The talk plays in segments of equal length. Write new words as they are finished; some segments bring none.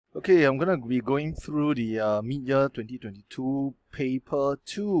Okay, I'm going to be going through the mid-year 2022 paper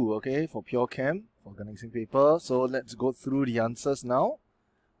 2, okay, for pure chem, organizing paper. So let's go through the answers now.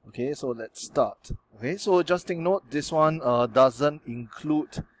 Okay, so let's start. Okay, so just take note, this one doesn't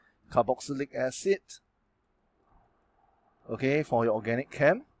include carboxylic acid, okay, for your organic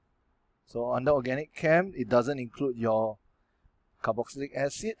chem. So under organic chem, it doesn't include your carboxylic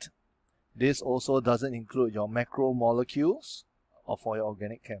acid. This also doesn't include your macromolecules or for your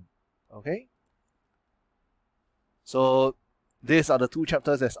organic chem. Okay, so these are the two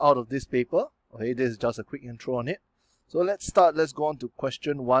chapters that's out of this paper. Okay, this is just a quick intro on it. So let's start. Let's go on to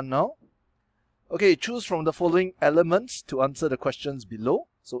question 1 now. Okay, choose from the following elements to answer the questions below.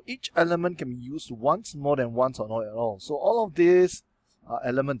 So each element can be used once, more than once, or not at all. So all of these are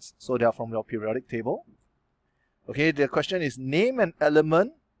elements, so they are from your periodic table. Okay, the question is name an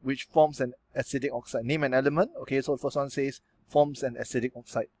element which forms an acidic oxide. Name an element. Okay, so the first one says forms an acidic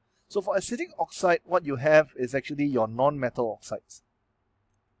oxide. So for acidic oxide, what you have is actually your non-metal oxides.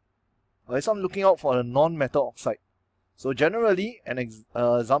 Okay, so I'm looking out for a non-metal oxide. So generally, an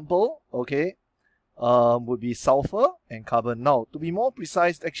example, okay, would be sulfur and carbon. Now, to be more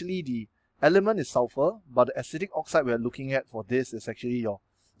precise, actually the element is sulfur, but the acidic oxide we are looking at for this is actually your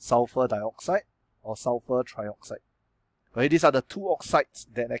sulfur dioxide or sulfur trioxide. Okay, these are the two oxides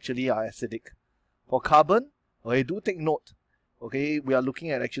that actually are acidic. For carbon, okay, do take note. Okay, we are looking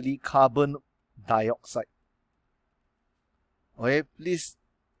at actually carbon dioxide. Okay, please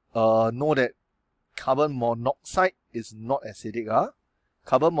know that carbon monoxide is not acidic.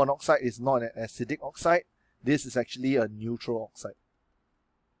 Carbon monoxide is not an acidic oxide. This is actually a neutral oxide.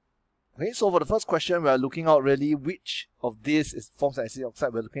 Okay, so for the first question, we are looking out really which of this forms an acidic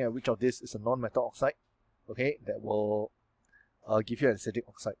oxide. We're looking at which of this is a non-metal oxide. Okay, that will give you an acidic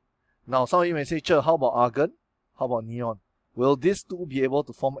oxide. Now, some of you may say, "Sure, how about argon? How about neon? Will these two be able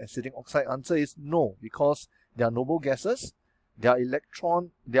to form acidic oxide?" Answer is no, because they are noble gases. Their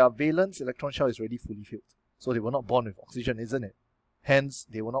valence electron shell is already fully filled. So they will not bond with oxygen, isn't it? Hence,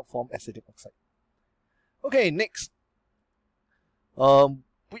 they will not form acidic oxide. Okay, next.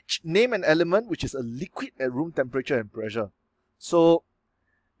 Name an element which is a liquid at room temperature and pressure. So,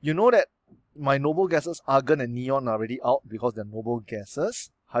 you know that my noble gases, argon and neon, are already out because they're noble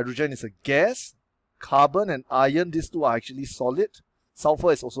gases. Hydrogen is a gas. Carbon and iron, these two are actually solid.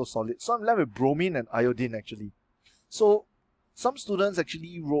 Sulfur is also solid. So I'm left with bromine and iodine actually. So some students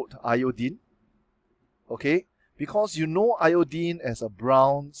actually wrote iodine, okay, because you know iodine as a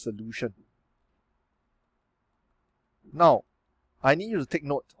brown solution. Now, I need you to take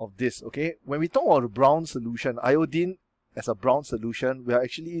note of this, okay? When we talk about a brown solution, iodine as a brown solution, we are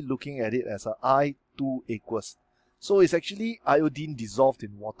actually looking at it as a I2 aqueous. So it's actually iodine dissolved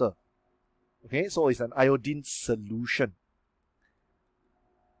in water. Okay, so it's an iodine solution.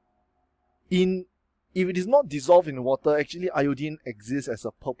 If it is not dissolved in water, actually iodine exists as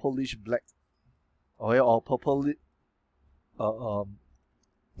a purplish black, okay, or purple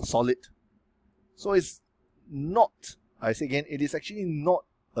solid. So it's not, I say again, it is actually not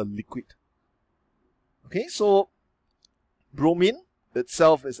a liquid. Okay, so bromine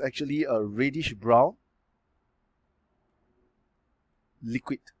itself is actually a reddish brown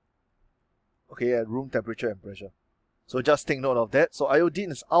liquid. Okay, at room temperature and pressure. So just take note of that. So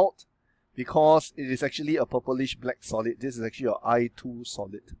iodine is out because it is actually a purplish black solid. This is actually your I2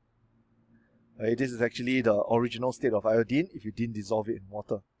 solid. Okay, this is actually the original state of iodine if you didn't dissolve it in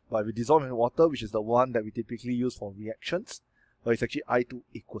water. But if you dissolve it in water, which is the one that we typically use for reactions, it's actually I2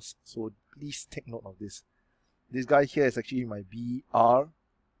 aqueous. So please take note of this. This guy here is actually my Br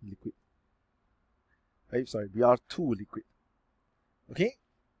liquid. Okay, sorry, Br2 liquid. Okay.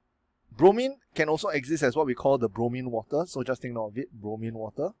 Bromine can also exist as what we call the bromine water. So just take note of it, bromine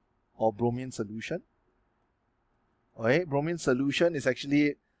water or bromine solution. Okay, bromine solution is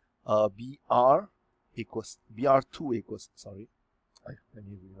actually Br2 aqueous. Sorry, let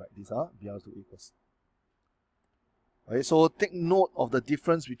me rewrite this. Br2 aqueous. Okay, so take note of the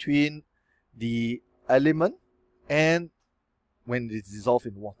difference between the element and when it is dissolved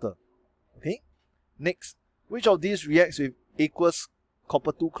in water. Okay, next, which of these reacts with aqueous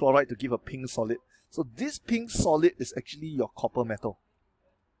copper 2 chloride to give a pink solid? So this pink solid is actually your copper metal.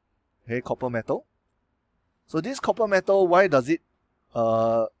 Okay, copper metal. So this copper metal, why does it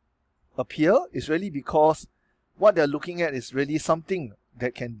appear? It's really because what they're looking at is really something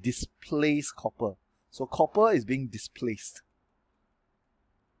that can displace copper. So copper is being displaced.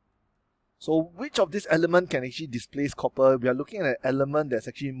 So which of this element can actually displace copper? We are looking at an element that's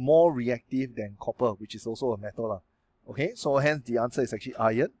actually more reactive than copper, which is also a metal. Okay, so hence the answer is actually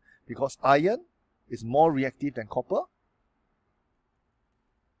iron, because iron is more reactive than copper.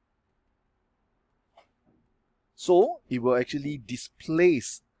 So it will actually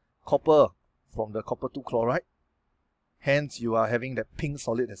displace copper from the copper 2 chloride. Hence, you are having that pink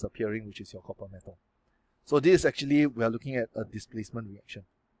solid that's appearing, which is your copper metal. So this is actually, we are looking at a displacement reaction.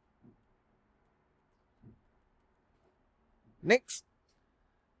 Next,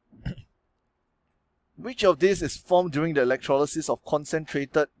 which of these is formed during the electrolysis of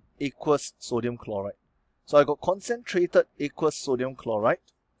concentrated aqueous sodium chloride? So I got concentrated aqueous sodium chloride.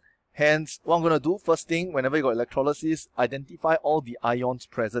 Hence, what I'm going to do, first thing, whenever you got electrolysis, identify all the ions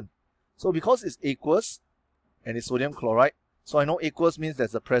present. So because it's aqueous and it's sodium chloride, so I know aqueous means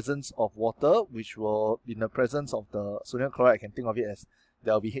there's the presence of water, which will, in the presence of the sodium chloride, I can think of it as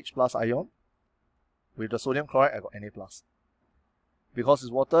there will be H plus ion. With the sodium chloride, I got Na plus. Because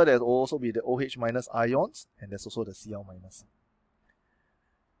it's water, there will also be the OH minus ions, and there's also the Cl minus.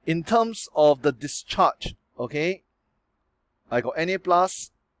 In terms of the discharge, okay, I got Na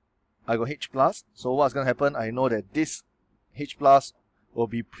plus, I got H plus. So what's going to happen, I know that this H plus will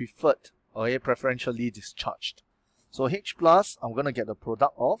be preferred, okay, preferentially discharged. So H plus, I'm going to get the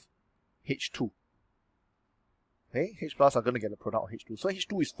product of H2. Okay, H plus, I'm going to get the product of H2. So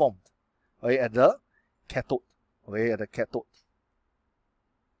H2 is formed, okay, at the cathode. Okay, at the cathode.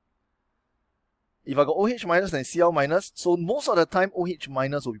 If I got OH minus and Cl minus, so most of the time OH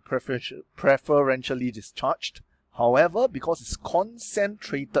minus will be preferentially discharged. However, because it's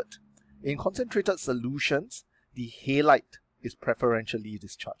concentrated, in concentrated solutions, the halide is preferentially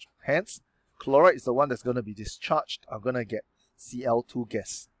discharged. Hence, chloride is the one that's going to be discharged. I'm going to get Cl2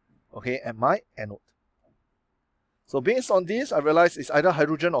 gas, okay, at my anode. So based on this, I realize it's either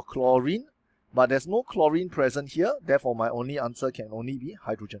hydrogen or chlorine, but there's no chlorine present here. Therefore, my only answer can only be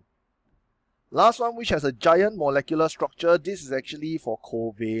hydrogen. Last one, which has a giant molecular structure. This is actually for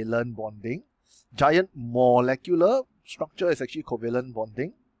covalent bonding. Giant molecular structure is actually covalent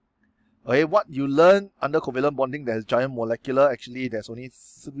bonding. Okay, what you learn under covalent bonding, there's giant molecular. Actually, there's only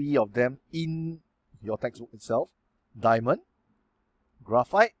 3 of them in your textbook itself. Diamond,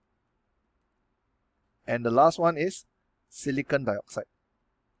 graphite, and the last one is silicon dioxide,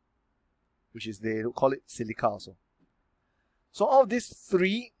 which is, they call it silica also. So out of these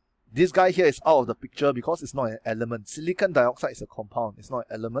 3, this guy here is out of the picture because it's not an element. Silicon dioxide is a compound. It's not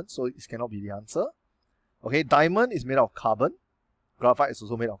an element, so it cannot be the answer. Okay, diamond is made of carbon. Graphite is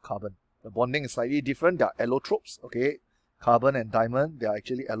also made of carbon. The bonding is slightly different. They are allotropes. Okay, carbon and diamond, they are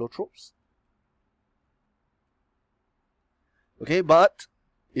actually allotropes. Okay, but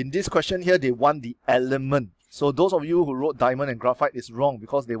in this question here, they want the element. So those of you who wrote diamond and graphite is wrong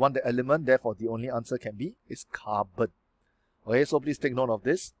because they want the element. Therefore, the only answer can be is carbon. Okay, so please take note of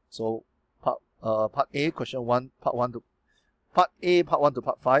this. So part A, question 1, part 1 to part A, part 1 to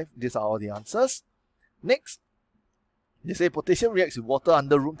part 5. These are all the answers. Next, they say potassium reacts with water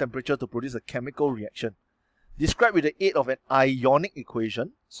under room temperature to produce a chemical reaction. Describe with the aid of an ionic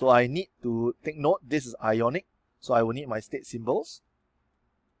equation. So I need to take note, this is ionic. So I will need my state symbols.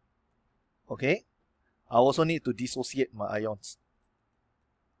 Okay. I also need to dissociate my ions.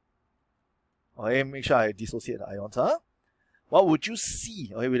 Okay, make sure I dissociate the ions. What would you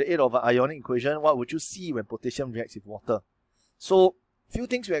see, okay, with the aid of an ionic equation, what would you see when potassium reacts with water? So, few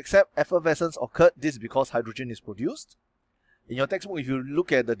things we accept. Effervescence occurred. This is because hydrogen is produced. In your textbook, if you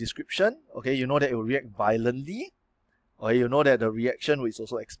look at the description, okay, you know that it will react violently. Okay, you know that the reaction is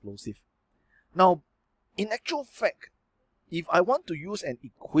also explosive. Now, in actual fact, if I want to use an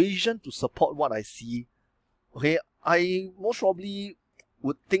equation to support what I see, okay, I most probably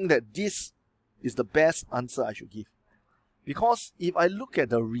would think that this is the best answer I should give. Because if I look at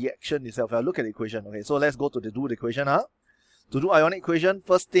the reaction itself, if I look at the equation, okay, so let's go to the equation. To do ionic equation,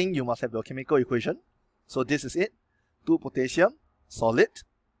 first thing you must have your chemical equation. So this is it. 2 potassium, solid,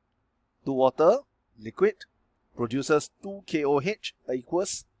 2 water, liquid, produces 2 KOH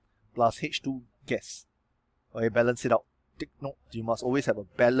aqueous plus H2 gas. Okay, balance it out. Take note, you must always have a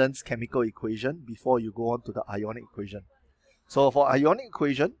balanced chemical equation before you go on to the ionic equation. So for ionic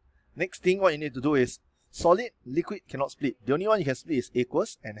equation, next thing what you need to do is solid, liquid cannot split. The only one you can split is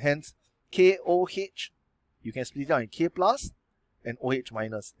aqueous, and hence KOH, you can split it out in K plus and OH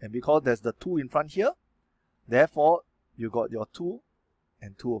minus. And because there's the 2 in front here, therefore you got your 2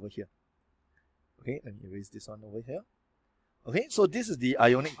 and 2 over here. Okay, let me erase this one over here. Okay, so this is the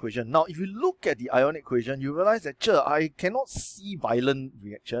ionic equation. Now, if you look at the ionic equation, you realize that, sure, I cannot see violent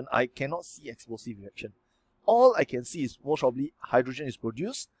reaction. I cannot see explosive reaction. All I can see is most probably hydrogen is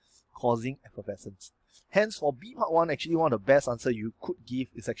produced, causing effervescence. Hence, for B part 1, actually one of the best answer you could give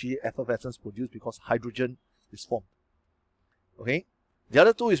is actually effervescence produced because hydrogen is formed. Okay, the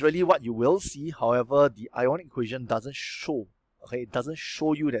other 2 is really what you will see. However, the ionic equation doesn't show. Okay, it doesn't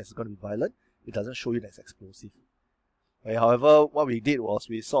show you that it's going to be violent. It doesn't show you that it's explosive. Okay, however, what we did was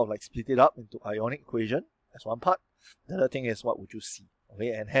we sort of like split it up into ionic equation as one part. The other thing is what would you see? Okay,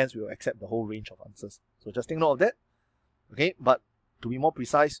 and hence we will accept the whole range of answers. So just take note of that. Okay, but to be more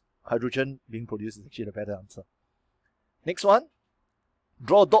precise, hydrogen being produced is actually the better answer. Next one,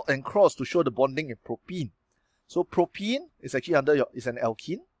 draw a dot and cross to show the bonding in propene. So propene is actually is an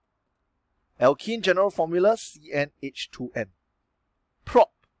alkene. Alkene general formula CnH2n.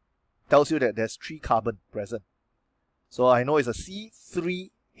 Prop tells you that there's 3 carbon present. So I know it's a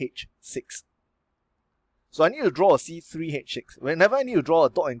C3H6. So I need to draw a C3H6. Whenever I need to draw a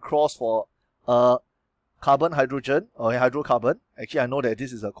dot and cross for a carbon hydrogen or a hydrocarbon, actually I know that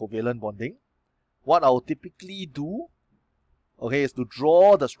this is a covalent bonding. What I'll typically do, okay, is to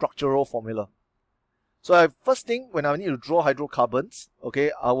draw the structural formula. So first thing, when I need to draw hydrocarbons,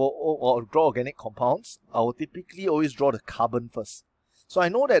 okay, or draw organic compounds, I will typically always draw the carbon first. So I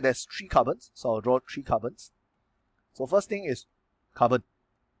know that there's 3 carbons, so I'll draw 3 carbons. So first thing is carbon.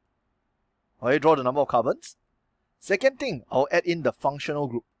 Okay, draw the number of carbons. Second thing, I'll add in the functional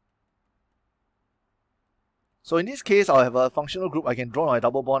group. So in this case, I'll have a functional group. I can draw my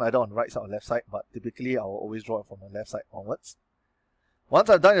double bond either on the right side or left side, but typically I will always draw it from the left side onwards. Once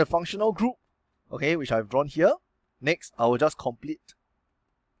I've done the functional group, okay, which I've drawn here, next I will just complete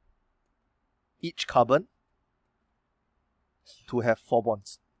each carbon to have 4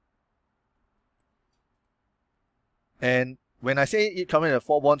 bonds. And when I say each carbon have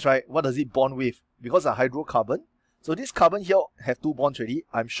 4 bonds, right, what does it bond with? Because a hydrocarbon, so this carbon here have 2 bonds already.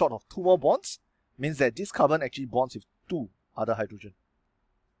 I'm short of 2 more bonds, means that this carbon actually bonds with 2 other hydrogen.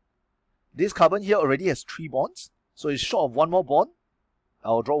 This carbon here already has 3 bonds, so it's short of 1 more bond.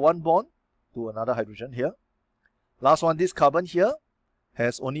 I'll draw 1 bond to another hydrogen here. Last one, this carbon here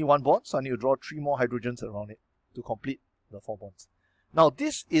has only 1 bond, so I need to draw 3 more hydrogens around it to complete the 4 bonds. Now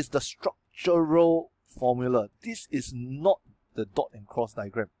this is the structural formula. This is not the dot and cross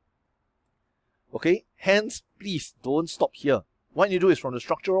diagram. Okay, hence please don't stop here. What you do is from the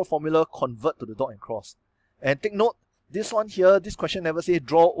structural formula convert to the dot and cross. And take note, this one here, this question never say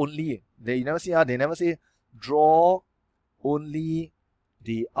draw only. They never say draw only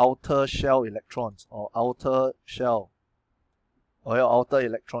the outer shell electrons or outer shell or your outer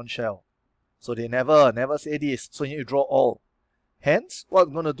electron shell. So they never say this. So you need to draw all. Hence, what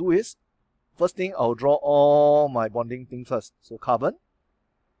I'm going to do is, first thing, I'll draw all my bonding things first. So carbon,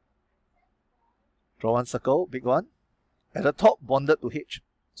 draw 1 circle, big one. At the top, bonded to H.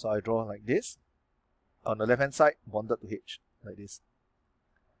 So I draw like this. On the left hand side, bonded to H, like this.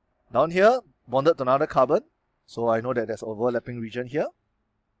 Down here, bonded to another carbon. So I know that there's overlapping region here.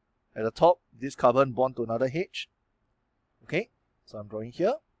 At the top, this carbon bond to another H. Okay, so I'm drawing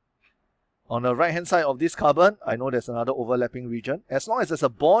here. On the right hand side of this carbon, I know there's another overlapping region. As long as there's a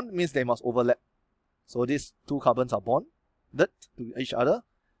bond, means they must overlap. So these 2 carbons are bonded to each other.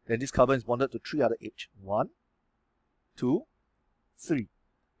 Then this carbon is bonded to 3 other H. 1, 2, 3.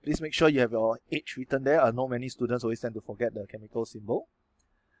 Please make sure you have your H written there. I know many students always tend to forget the chemical symbol.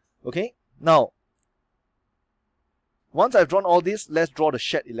 Okay, now, once I've drawn all this, let's draw the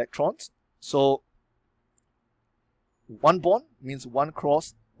shared electrons. So, 1 bond means 1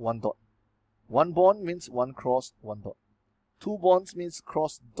 cross, 1 dot. 1 bond means 1 cross, 1 dot. 2 bonds means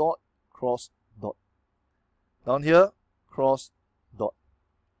cross, dot, cross, dot. Down here, cross, dot.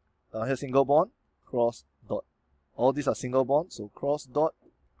 Down here, single bond, cross, dot. All these are single bonds, so cross, dot,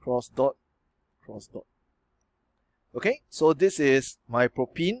 cross, dot, cross, dot. Okay, so this is my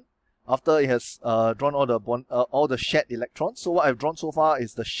propene after it has drawn all the shared electrons. So what I've drawn so far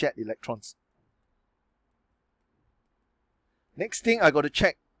is the shared electrons. Next thing I got to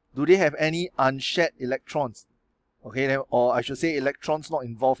check, do they have any unshared electrons? Okay, or I should say electrons not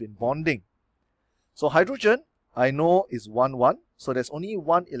involved in bonding. So hydrogen, I know is 1, 1. So there's only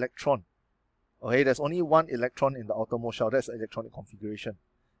 1 electron. Okay, there's only 1 electron in the outermost shell. That's the electronic configuration.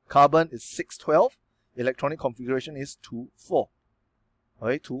 Carbon is 6, 12. Electronic configuration is 2, 4.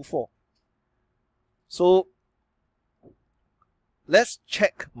 Okay, 2, 4. So let's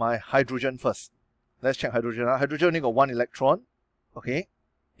check my hydrogen first. Let's check hydrogen. Hydrogen only got 1 electron. Okay,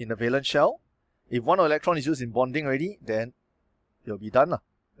 in the valence shell. If 1 electron is used in bonding already, then it'll be done.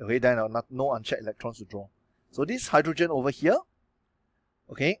 Okay, then I'll not, no unchecked electrons to draw. So this hydrogen over here,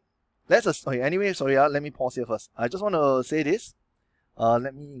 okay, anyway, sorry, let me pause here first. I just want to say this.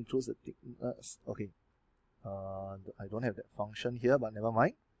 Let me include the thickness. Okay, I don't have that function here, but never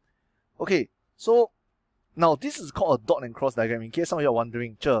mind. Okay, so now this is called a dot and cross diagram. In case some of you are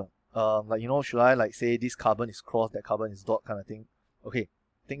wondering, like, you know, should I like say this carbon is cross, that carbon is dot kind of thing? Okay,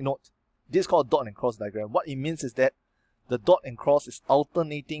 take note. This is called dot and cross diagram. What it means is that the dot and cross is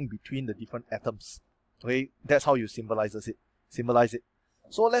alternating between the different atoms. Okay, that's how you symbolize it.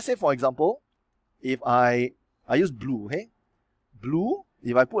 So let's say, for example, if I use blue, okay? Blue,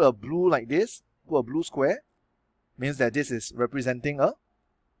 if I put a blue like this, put a blue square, means that this is representing a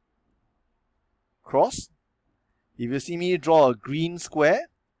cross. If you see me draw a green square,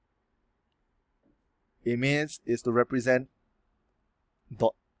 it means it's to represent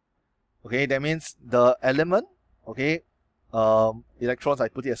dot. Okay, that means the element, okay, electrons, I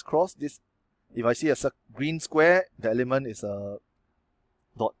put it as cross. This, if I see a green square, the element is a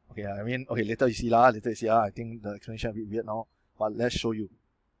dot. Okay, I mean, okay, later you see I think the explanation is a bit weird now, but let's show you.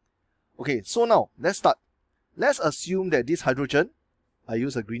 Okay, so now let's start. Let's assume that this hydrogen, I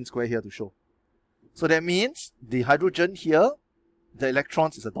use a green square here to show. So that means the hydrogen here, the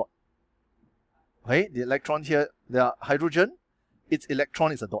electrons is a dot. Okay, the electron here, the hydrogen, its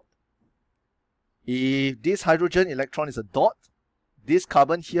electron is a dot. If this hydrogen electron is a dot, this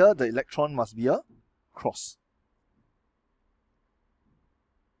carbon here, the electron must be a cross.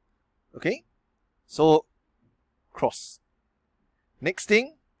 Okay, so cross. Next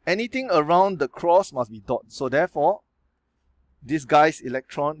thing, anything around the cross must be dot. So therefore, this guy's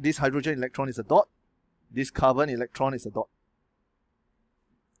electron, this hydrogen electron is a dot. This carbon electron is a dot.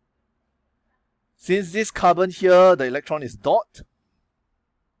 Since this carbon here, the electron is dot,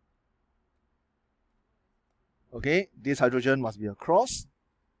 okay, this hydrogen must be a cross.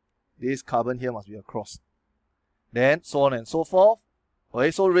 This carbon here must be a cross. Then so on and so forth. Okay,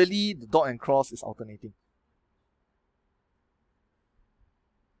 so really the dot and cross is alternating.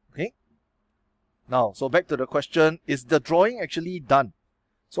 Okay. Now, so back to the question, is the drawing actually done?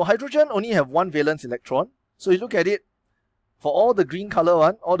 So hydrogen only have one valence electron. So you look at it, for all the green color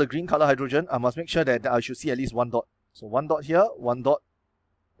one, all the green color hydrogen, I must make sure that I should see at least one dot. So one dot here, one dot,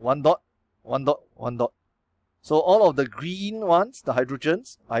 one dot, one dot, one dot. So all of the green ones, the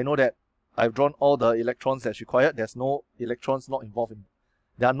hydrogens, I know that I've drawn all the electrons that's required. There's no electrons not involved in.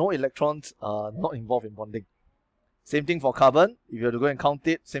 There are no electrons not involved in bonding. Same thing for carbon. If you have to go and count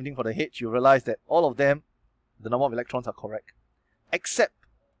it, same thing for the H, you realize that all of them, the number of electrons are correct. Except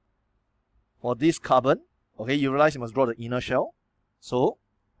for this carbon, okay, you realize you must draw the inner shell. So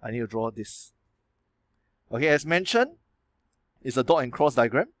I need to draw this. Okay, as mentioned, it's a dot and cross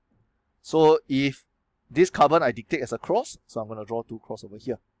diagram. So if this carbon I dictate as a cross, so I'm going to draw two cross over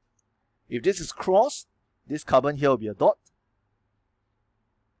here. If this is cross, this carbon here will be a dot.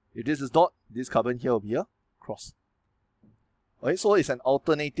 If this is dot, this carbon here will be a cross. Okay, so it's an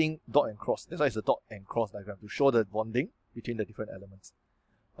alternating dot and cross. That's why it's a dot and cross diagram, to show the bonding between the different elements.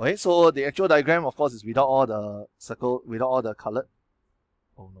 Okay, so the actual diagram, of course, is without all the circle, without all the colored.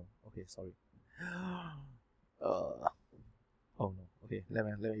 Oh no, okay, sorry. Oh no, okay, let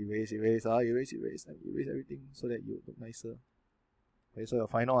me erase everything so that you look nicer. Okay, so your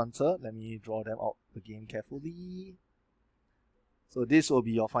final answer, let me draw them out again carefully. So this will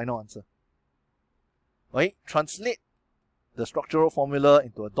be your final answer. Okay, translate the structural formula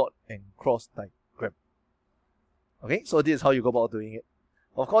into a dot and cross diagram. Okay, so this is how you go about doing it.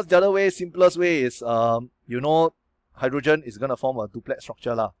 Of course, the other way, simplest way is, you know, hydrogen is going to form a duplet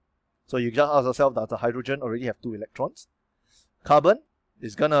structure lah. So you just ask yourself, does the hydrogen already have 2 electrons? Carbon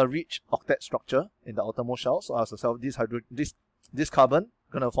is going to reach octet structure in the outermost shell. So ask yourself, this carbon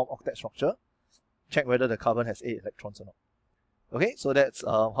going to form octet structure. Check whether the carbon has 8 electrons or not. Okay, so that's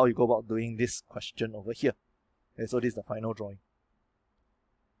how you go about doing this question over here. Okay, so this is the final drawing.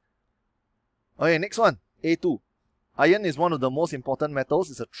 Okay, next one, A2. Iron is one of the most important metals.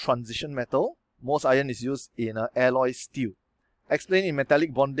 It's a transition metal. Most iron is used in alloy steel. Explain in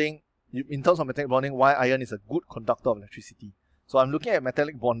metallic bonding, in terms of metallic bonding, why iron is a good conductor of electricity. So I'm looking at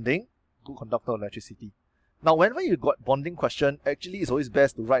metallic bonding, good conductor of electricity. Now, whenever you got bonding question, actually it's always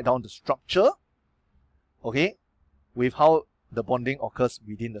best to write down the structure, okay, with how the bonding occurs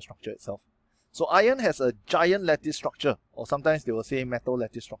within the structure itself. So iron has a giant lattice structure, or sometimes they will say metal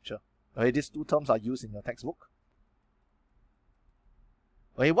lattice structure. Okay, these two terms are used in your textbook.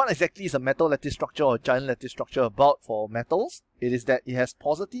 Okay, what exactly is a metal lattice structure or giant lattice structure about for metals? It is that it has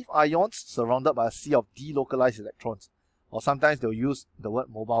positive ions surrounded by a sea of delocalized electrons. Or sometimes they'll use the word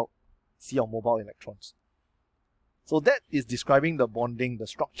mobile, sea of mobile electrons. So that is describing the bonding, the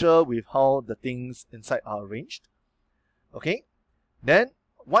structure with how the things inside are arranged. Okay, then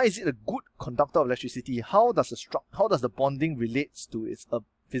why is it a good conductor of electricity? How does the bonding relates to its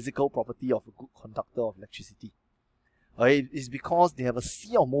physical property of a good conductor of electricity? It's because they have a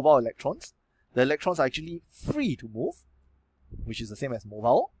sea of mobile electrons. The electrons are actually free to move, which is the same as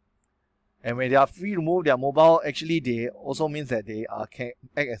mobile. And when they are free to move, they are mobile. Actually, they also means that they act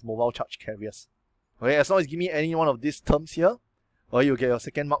as mobile charge carriers. Okay, as long as you give me any one of these terms here, or you get your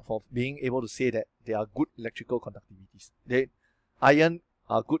second mark for being able to say that they are good electrical conductivities. Iron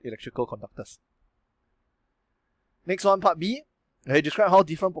are good electrical conductors. Next one, part B. Okay, describe how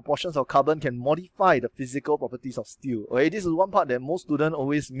different proportions of carbon can modify the physical properties of steel. Okay, this is one part that most students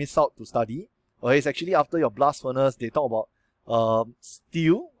always miss out to study. Okay, it's actually after your blast furnace, they talk about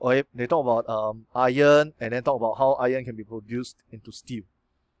steel. Okay, they talk about iron, and then talk about how iron can be produced into steel.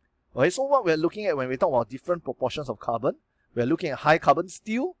 Okay, so what we're looking at when we talk about different proportions of carbon, we're looking at high carbon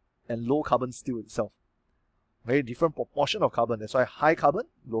steel and low carbon steel itself. Very different proportion of carbon. That's why high carbon,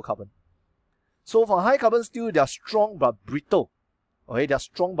 low carbon. So for high carbon steel, they are strong but brittle. Okay, they are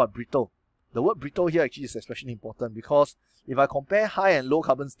strong but brittle. The word brittle here actually is especially important because if I compare high and low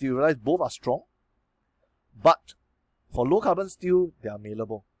carbon steel, you realize both are strong. But for low carbon steel, they are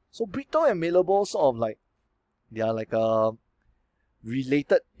malleable. So brittle and malleable sort of like, they are like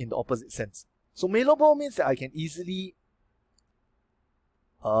related in the opposite sense. So malleable means that I can easily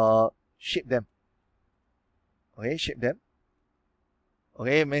shape them. Okay, shape them.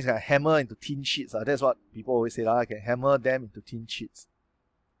 Okay, it means I can hammer into thin sheets. That's what people always say. I can hammer them into thin sheets.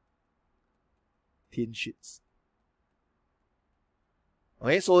 Thin sheets.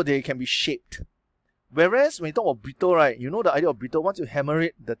 Okay, so they can be shaped. Whereas when you talk about brittle, right, you know the idea of brittle, once you hammer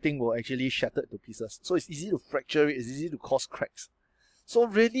it, the thing will actually shatter to pieces. So it's easy to fracture it, it's easy to cause cracks. So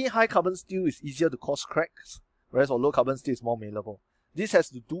really high carbon steel is easier to cause cracks, whereas for low carbon steel is more malleable. This has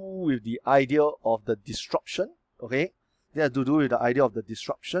to do with the idea of the disruption, okay? This has to do with the idea of the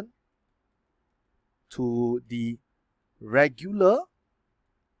disruption to the regular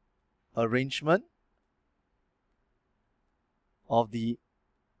arrangement of the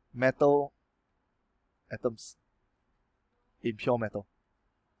metal atoms in pure metal.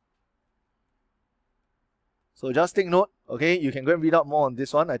 So just take note, okay, you can go and read up more on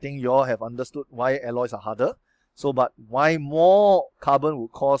this one. I think you all have understood why alloys are harder. So, but why more carbon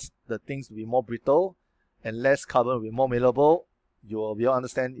would cause the things to be more brittle and less carbon will be more malleable, you will be able to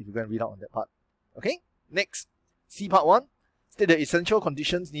understand if you go and read out on that part. Okay, next, C part 1. State the essential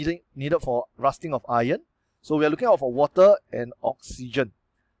conditions needed for rusting of iron. So we are looking out for water and oxygen.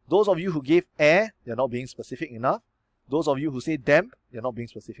 Those of you who gave air, you're not being specific enough. Those of you who say damp, you're not being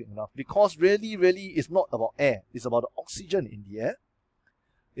specific enough. Because really, it's not about air. It's about the oxygen in the air.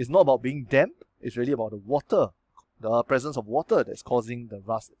 It's not about being damp. It's really about the water, the presence of water that's causing the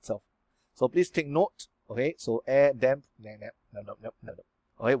rust itself. So please take note. Okay, so air, damp, no.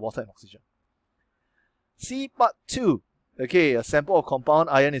 Okay, water and oxygen. C part 2. Okay, a sample of compound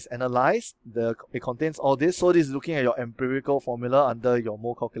iron is analyzed. It contains all this. So this is looking at your empirical formula under your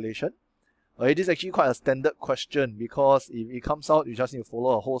mole calculation. Okay, this is actually quite a standard question because if it comes out, you just need to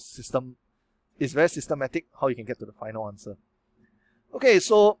follow a whole system. It's very systematic how you can get to the final answer. Okay,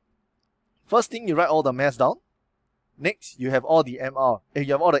 so first thing, you write all the mass down. Next, you have all the MR.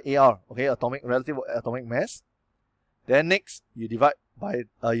 You have all the AR, okay, relative atomic mass. Then next, you divide by,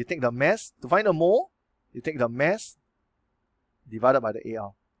 you take the mass. To find the mole, you take the mass divided by the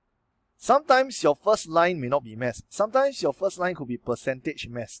AR. Sometimes your first line may not be mass. Sometimes your first line could be percentage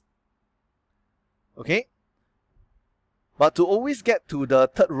mass. Okay? But to always get to the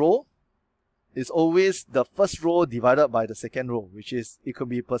third row, it's always the first row divided by the second row, which is, it could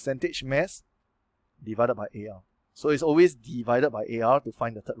be percentage mass divided by AR. So it's always divided by AR to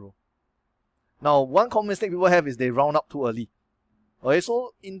find the third row. Now, one common mistake people have is they round up too early. Okay,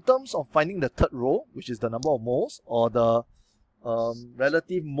 so in terms of finding the third row, which is the number of moles, or the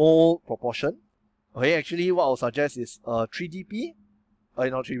relative mole proportion, okay, actually what I'll suggest is 3dP,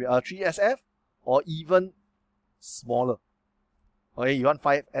 not 3dP, 3SF, or even smaller. Okay, you want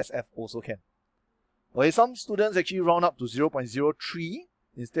 5SF also can. Okay, some students actually round up to 0.03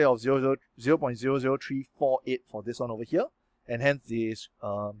 instead of 0.00348 for this one over here, and hence they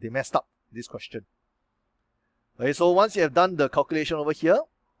messed up this question. Okay, so once you have done the calculation over here,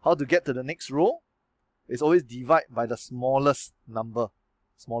 how to get to the next row is always divide by the smallest number,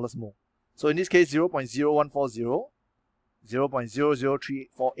 smallest mole. So in this case, 0.0140,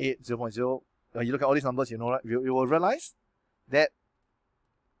 0.00348, 0.0, you look at all these numbers, you know, right? You will realize that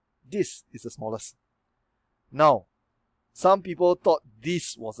this is the smallest. Now, some people thought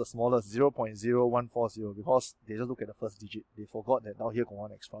this was the smallest, 0.0140, because they just look at the first digit. They forgot that down here got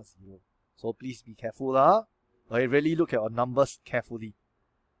one extra 0. So please be careful. Okay, really look at your numbers carefully.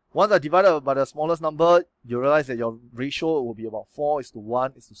 Once I divided by the smallest number, you realize that your ratio will be about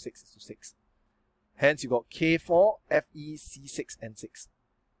 4:1:6:6. Hence, you got K4, FE, C6, N6.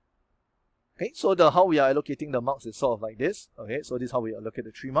 Okay, so how we are allocating the marks is sort of like this. Okay, so this is how we allocate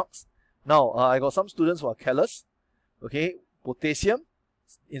the 3 marks. Now, I got some students who are careless. Okay, potassium,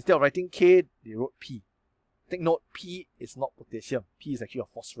 instead of writing K, they wrote P. take note, P is not potassium. P is actually a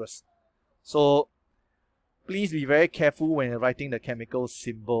phosphorus. So please be very careful when you're writing the chemical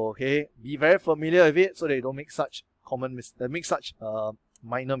symbol, okay? Be very familiar with it so that you don't make such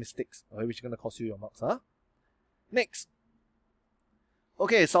minor mistakes, okay, which is going to cost you your marks. Next.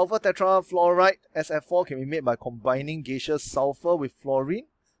 Okay, sulfur tetrafluoride SF4 can be made by combining gaseous sulfur with fluorine.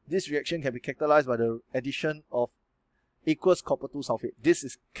 This reaction can be catalyzed by the addition of aqueous copper 2 sulfate. This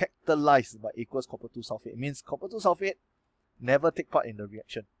is catalyzed by aqueous copper 2 sulfate. It means copper 2 sulfate never take part in the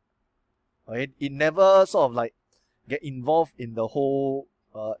reaction. Okay? It never sort of like get involved in the whole,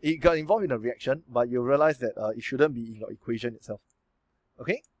 it got involved in the reaction, but you realize that it shouldn't be in your equation itself.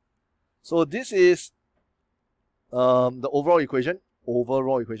 Okay? So this is the overall equation.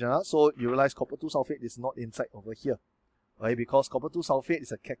 So you realize copper 2 sulfate is not inside over here. Okay? Because copper 2 sulfate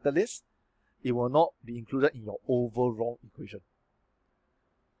is a catalyst, it will not be included in your overall equation.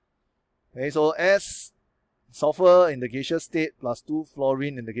 Okay, so as sulfur in the gaseous state plus 2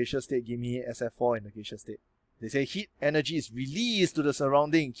 fluorine in the gaseous state give me SF4 in the gaseous state. They say heat energy is released to the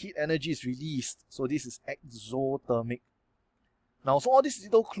surrounding. Heat energy is released. So this is exothermic. Now, so all these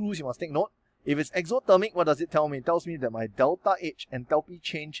little clues you must take note. If it's exothermic, what does it tell me? It tells me that my delta H enthalpy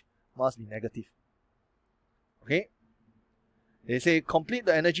change must be negative. Okay? They say complete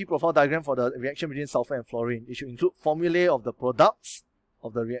the energy profile diagram for the reaction between sulfur and fluorine. It should include formulae of the products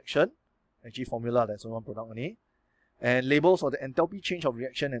of the reaction. Actually, formula, that's one product only. And labels for the enthalpy change of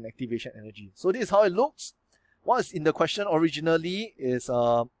reaction and activation energy. So this is how it looks. What is in the question originally is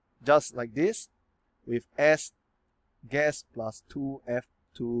just like this, with S gas plus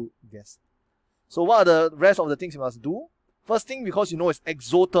 2F2 gas. So what are the rest of the things you must do? First thing, because you know it's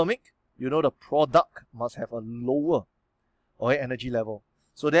exothermic, you know the product must have a lower energy level.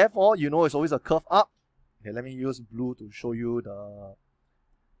 So therefore, you know it's always a curve up. Okay, let me use blue to show you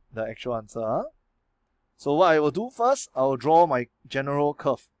the actual answer. So what I will do first, I will draw my general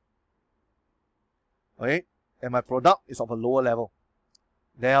curve. Okay, and my product is of a lower level.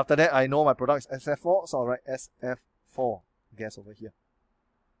 Then after that, I know my product is SF4, so I'll write SF4 gas over here.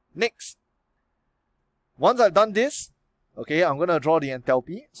 Next, once I've done this, okay, I'm going to draw the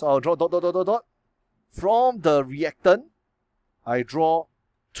enthalpy. So I'll draw dot, dot, dot, dot, dot. From the reactant, I draw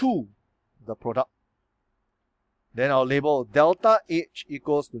to the product. Then I'll label delta H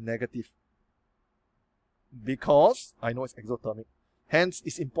equals to negative. Because I know it's exothermic. Hence,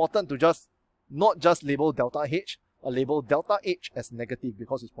 it's important to not just label delta H, but label delta H as negative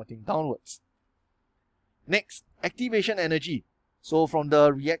because it's pointing downwards. Next, activation energy. So from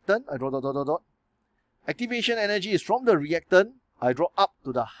the reactant, I draw dot, dot, dot, dot. Activation energy is from the reactant, I draw up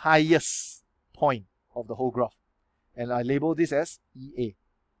to the highest point of the whole graph. And I label this as EA.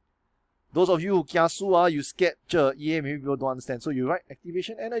 Those of you who kiasu, you scared EA, maybe people don't understand. So you write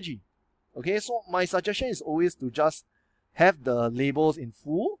activation energy. Okay, so my suggestion is always to just have the labels in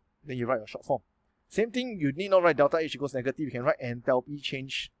full, then you write your short form. Same thing, you need not write delta H equals negative, you can write enthalpy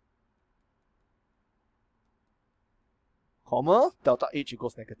change, comma, delta H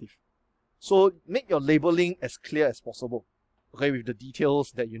equals negative. So make your labeling as clear as possible, okay, with the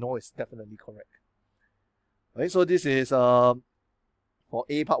details that you know is definitely correct. Okay, so this is for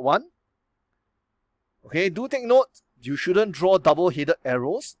A part 1. Okay, do take note, you shouldn't draw double-headed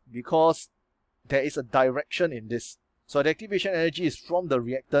arrows because there is a direction in this. So the activation energy is from the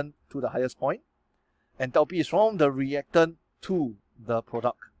reactant to the highest point. Enthalpy is from the reactant to the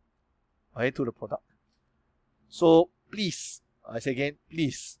product. Okay, to the product. So please, I say again,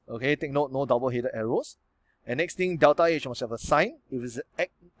 please, okay, take note, no double-headed arrows. And next thing, delta H must have a sign. If it's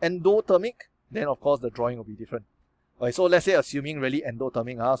endothermic, then of course the drawing will be different. Okay, so let's say assuming really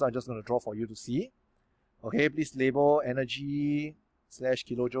endothermic, so I'm just going to draw for you to see. Okay, please label energy /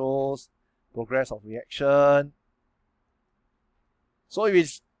 kilojoules, progress of reaction. So if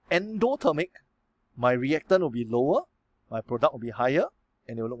it's endothermic, my reactant will be lower, my product will be higher,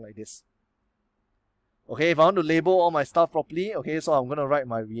 and it will look like this. Okay, if I want to label all my stuff properly, okay, so I'm going to write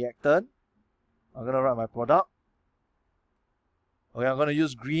my reactant, I'm going to write my product. Okay, I'm going to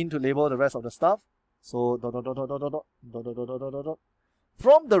use green to label the rest of the stuff. So dot dot dot dot dot dot dot dot dot dot dot dot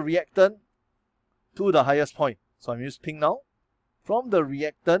from the reactant to the highest point. So I'm using pink now. From the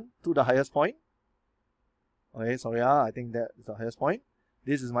reactant to the highest point. Okay, sorry, I think that is the highest point.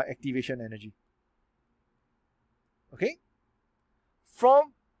 This is my activation energy. Okay?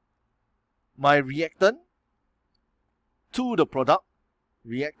 From my reactant to the product,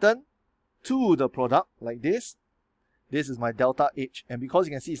 reactant to the product, like this. This is my delta H. And because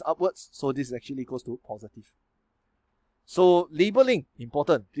you can see it's upwards, so this is actually equals to positive. So labeling,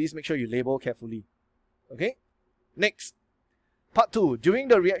 important. Please make sure you label carefully. Okay? Next. Part 2. During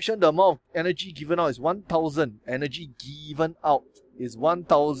the reaction, the amount of energy given out is 1000. Energy given out is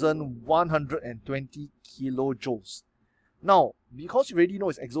 1120 kilojoules. Now, because you already know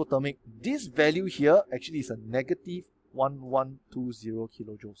it's exothermic, this value here actually is a negative 1120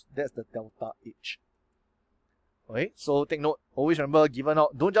 kilojoules. That's the delta H. Okay, so take note, always remember given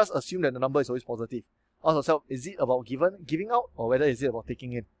out. Don't just assume that the number is always positive. Ask yourself, is it about giving out or whether is it about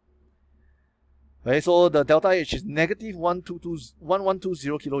taking in? Okay, so the delta H is negative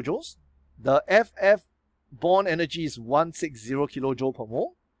 1120 kilojoules. The FF bond energy is 160 kilojoule per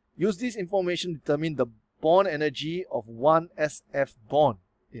mole. Use this information to determine the bond energy of one SF bond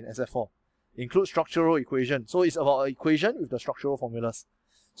in SF4. Include structural equation. So it's about an equation with the structural formulas.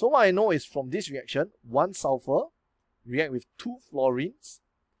 So what I know is from this reaction, one sulfur react with 2 fluorines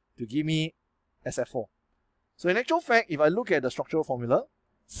to give me SF4. So in actual fact, if I look at the structural formula,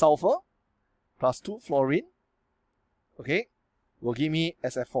 sulfur plus 2 fluorine, okay, will give me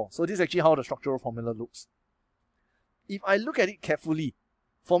SF4. So this is actually how the structural formula looks. If I look at it carefully,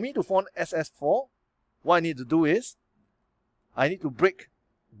 for me to form SF4, what I need to do is, I need to break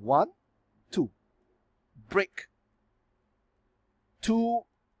 1, 2. Break 2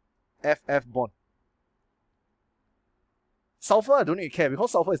 FF bond. Sulfur, I don't need to care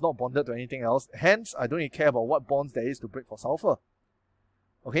because sulfur is not bonded to anything else. Hence, I don't need to care about what bonds there is to break for sulfur.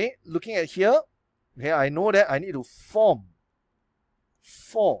 Okay, looking at here, okay, I know that I need to form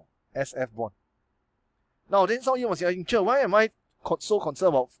 4 SF bond. Now, then some of you must be asking, Cher, why am I so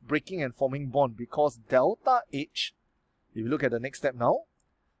concerned about breaking and forming bond? Because delta H, if you look at the next step now,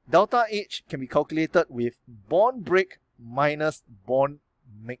 delta H can be calculated with bond break minus bond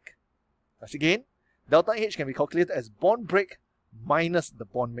make. That's again, delta H can be calculated as bond break minus the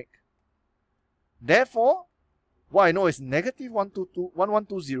bond make. Therefore, what I know is negative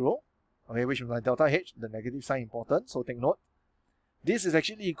 1120, okay, which is my delta H, the negative sign important, so take note. This is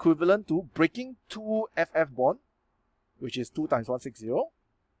actually equivalent to breaking 2 FF bond, which is 2 times 160,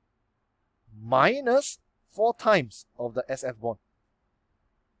 minus 4 times of the SF bond.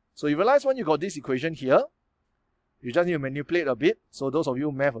 So you realize when you got this equation here, you just need to manipulate a bit. So those of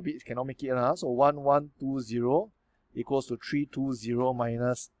you who math a bit cannot make it. So 1120 equals to 320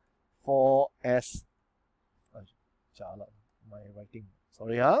 minus 4S. My writing.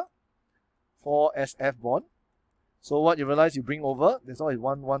 Sorry, 4SF bond. So what you realize you bring over, that's why is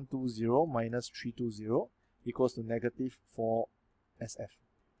 1120 minus 320 equals to negative 4SF.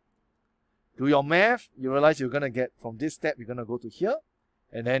 Do your math, you realize you're going to get from this step, you're going to go to here.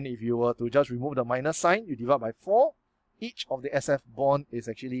 And then if you were to just remove the minus sign, you divide by 4. Each of the SF bond is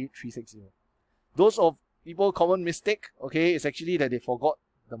actually 360. Those of people common mistake, okay, is actually that they forgot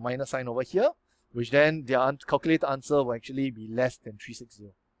the minus sign over here, which then their calculated answer will actually be less than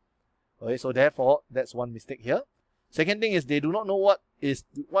 360. Okay, so therefore, that's one mistake here. Second thing is they do not know what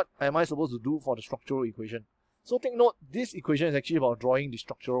am I supposed to do for the structural equation. So take note, this equation is actually about drawing the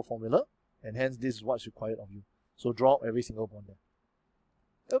structural formula, and hence this is what's required of you. So draw every single bond there.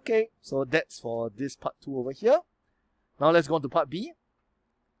 Okay, so that's for this part 2 over here. Now let's go on to part B.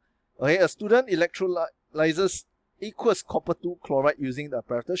 Okay, a student electrolyzes aqueous copper 2 chloride using the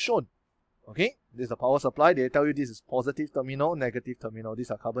apparatus shown. Okay, this is the power supply. They tell you this is positive terminal, negative terminal.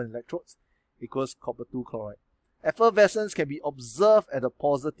 These are carbon electrodes. Equals copper 2 chloride. Effervescence can be observed at the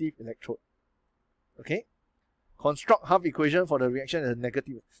positive electrode. Okay, construct half equation for the reaction as a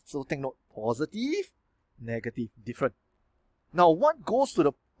negative. So take note, positive, negative, different. Now, what goes to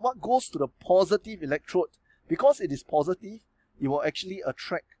the positive electrode? Because it is positive, it will actually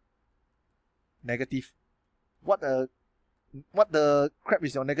attract negative. What the crap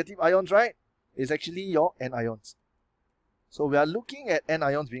is your negative ions, right? It's actually your anions. So we are looking at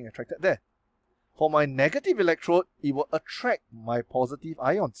anions being attracted there. For my negative electrode, it will attract my positive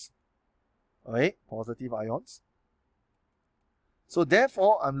ions. Okay, positive ions. So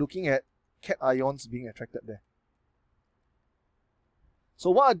therefore, I'm looking at cations being attracted there. So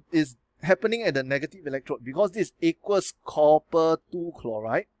what is happening at the negative electrode? Because this aqueous copper 2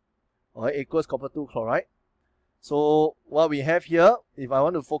 chloride, or aqueous copper 2 chloride. So what we have here, if I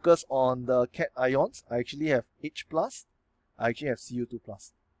want to focus on the cations, I actually have H+, I actually have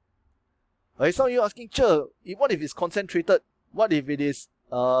Cu2+. Okay, some of you are asking, Cher, what if it's concentrated? What if it is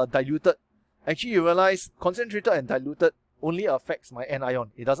diluted? Actually, you realize concentrated and diluted only affects my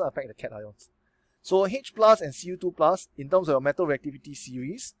anion. It doesn't affect the cations. So H+ and Cu2+, in terms of your metal reactivity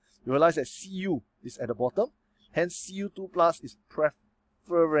series, you realize that Cu is at the bottom. Hence, Cu2+ is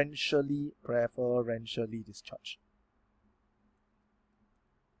preferentially discharged.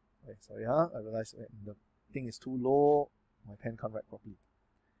 Okay, sorry, I realize the thing is too low. My pen can't write properly.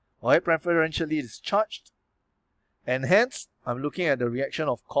 Alright, preferentially discharged. And hence, I'm looking at the reaction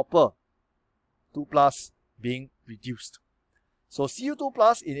of copper 2 plus being reduced. So Cu2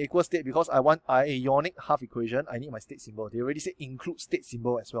 plus in aqueous state, because I want ionic half equation, I need my state symbol. They already say include state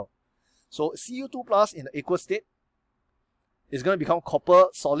symbol as well. So Cu2 plus in the aqueous state is going to become copper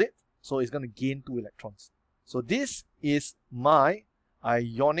solid, so it's going to gain 2 electrons. So this is my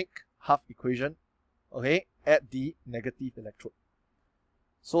ionic half equation, okay, at the negative electrode.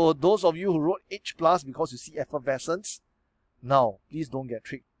 So those of you who wrote H plus because you see effervescence, now please don't get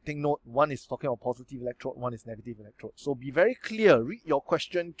tricked. Take note, one is talking about positive electrode, one is negative electrode. So be very clear, read your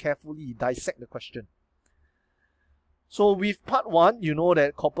question carefully, dissect the question. So with part 1, you know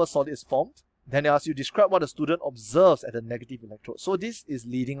that copper solid is formed. Then they ask you describe what the student observes at the negative electrode. So this is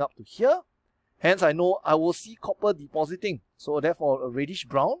leading up to here. Hence I know I will see copper depositing. So therefore a reddish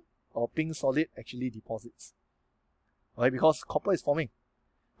brown or pink solid actually deposits. Okay, because copper is forming.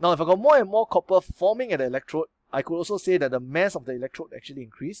 Now if I got more and more copper forming at the electrode, I could also say that the mass of the electrode actually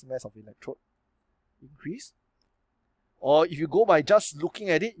increase. Mass of the electrode increase. Or if you go by just looking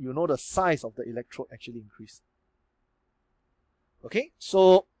at it, you know the size of the electrode actually increase. Okay,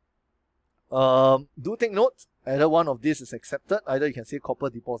 so do take note, either one of these is accepted. Either you can say copper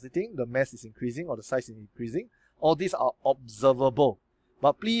depositing, the mass is increasing or the size is increasing. All these are observable.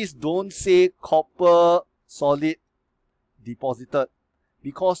 But please don't say copper solid deposited,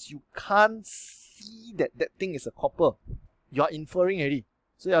 because you can't see that that thing is a copper. You are inferring already.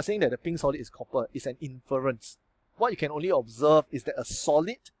 So you are saying that the pink solid is copper. It's an inference. What you can only observe is that a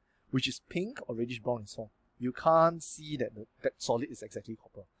solid, which is pink or reddish brown is formed. You can't see that that solid is exactly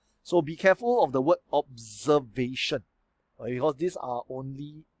copper. So be careful of the word observation, because these are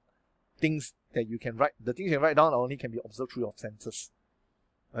only things that you can write. The things you can write down only can be observed through your senses.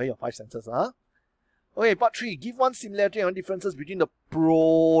 Your 5 senses. Okay, part 3. Give one similarity and differences between the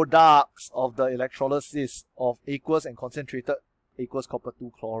products of the electrolysis of aqueous and concentrated aqueous copper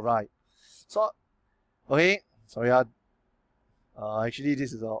 2 chloride. So, okay, sorry, actually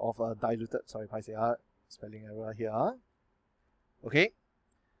this is of a diluted, sorry, spelling error here. Okay,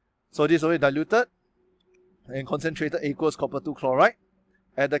 so this is already diluted and concentrated aqueous copper 2 chloride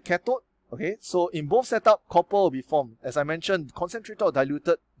at the cathode. Okay, so in both setup, copper will be formed. As I mentioned, concentrated or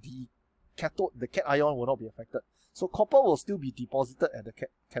diluted, the cathode, the cation will not be affected. So copper will still be deposited at the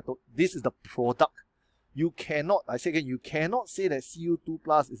cathode. This is the product. You cannot, I say again, you cannot say that Cu2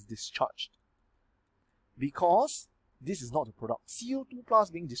 plus is discharged, because this is not the product. Cu2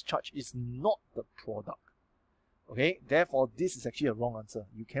 plus being discharged is not the product. Okay, therefore this is actually a wrong answer.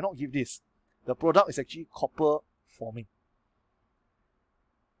 You cannot give this. The product is actually copper forming.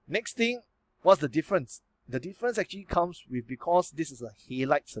 Next thing, what's the difference? The difference actually comes with, because this is a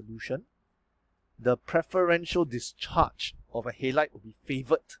halide solution, the preferential discharge of a halide will be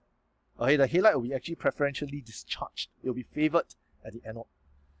favored. Okay, the halide will be actually preferentially discharged. It will be favored at the anode.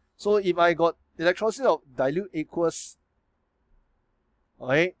 So if I got electrolysis of dilute aqueous,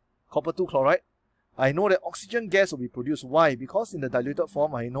 okay, copper 2 chloride, I know that oxygen gas will be produced. Why? Because in the diluted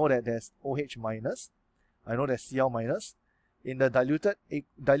form, I know that there's OH minus. I know there's Cl minus. In the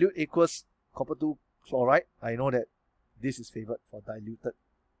dilute aqueous copper 2 chloride, I know that this is favored for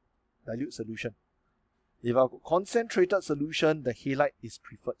dilute solution. If I have a concentrated solution, the halide is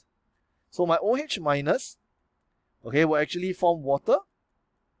preferred. So my OH minus, okay, will actually form water.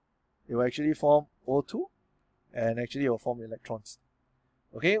 It will actually form O2, and actually it will form electrons.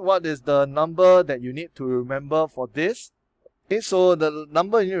 Okay, what is the number that you need to remember for this? Okay, so the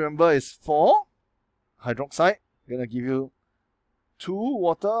number you need to remember is 4 hydroxide. I'm going to give you 2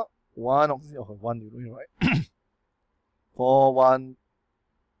 water, 1 oxygen, 1 you know, right? 4, 1,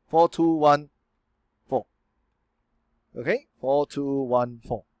 4, 2, 1, 4. Okay, 4, 2, 1,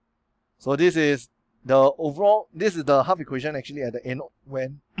 4. So this is the overall, this is the half equation actually at the anode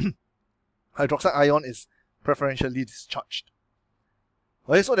when hydroxide ion is preferentially discharged.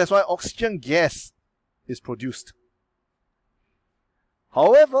 Okay, so that's why oxygen gas is produced.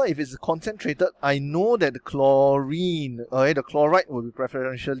 However, if it's concentrated, I know that the chlorine, the chloride will be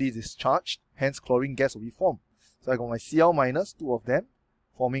preferentially discharged, hence chlorine gas will be formed. So I got my Cl minus, 2 of them,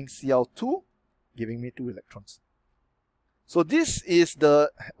 forming Cl2, giving me 2 electrons. So this is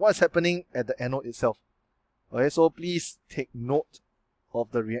what's happening at the anode itself. Okay, so please take note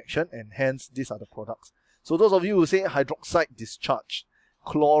of the reaction, and hence these are the products. So those of you who say hydroxide discharge,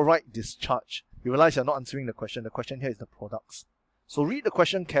 chloride discharge, you realize you're not answering the question. The question here is the products. So read the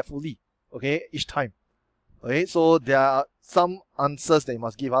question carefully, okay, each time. Okay, so there are some answers that you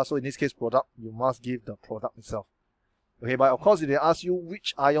must give us. So in this case, product, you must give the product itself. Okay, but of course, if they ask you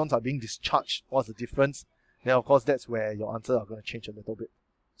which ions are being discharged, what's the difference, then of course that's where your answers are going to change a little bit.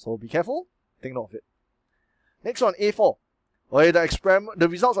 So be careful, take note of it. Next one, A4. Okay, the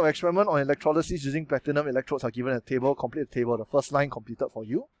results of experiment on electrolysis using platinum electrodes are given in a table. Complete the table. The first line completed for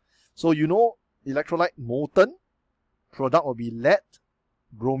you. So you know electrolyte molten, product will be lead,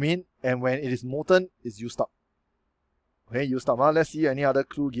 bromine, and when it is molten, it's used up. Okay, used up. Let's see any other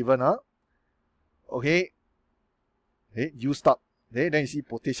clue given. Okay, used up. Okay, then you see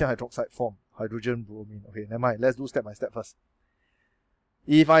potassium hydroxide form, hydrogen, bromine. Okay, never mind. Let's do step by step first.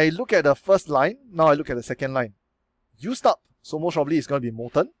 If I look at the first line, now I look at the second line. Used up. So most probably it's going to be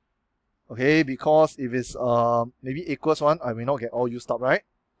molten. Okay, because if it's maybe aqueous one, I may not get all used up, right?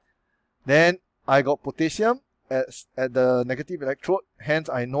 Then I got potassium at the negative electrode. Hence,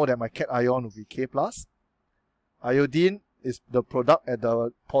 I know that my cation will be K+. Iodine is the product at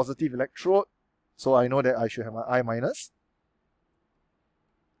the positive electrode. So I know that I should have my I-.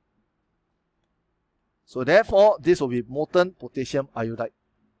 So therefore, this will be molten potassium iodide.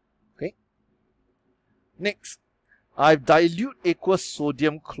 Okay. Next, I've dilute aqueous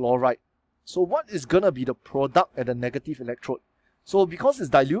sodium chloride. So what is going to be the product at the negative electrode? So because it's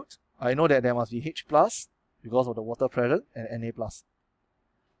dilute, I know that there must be H+ because of the water present and Na+.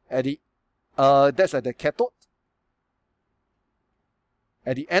 At the that's at the cathode.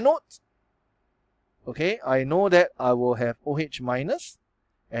 At the anode, okay, I know that I will have OH-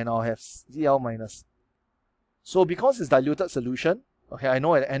 and I'll have Cl-. So because it's diluted solution, okay, I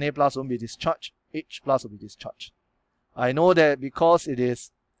know that Na+ won't be discharged, H+ will be discharged. I know that because it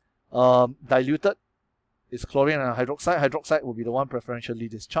is diluted, it's chlorine and hydroxide. Hydroxide will be the one preferentially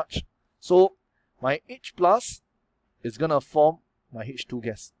discharged. So my H+ is going to form my H2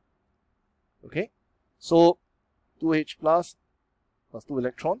 gas. Okay, so 2H+ plus 2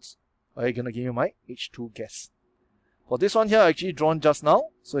 electrons are going to give you my H2 gas. For this one here, I actually drawn just now.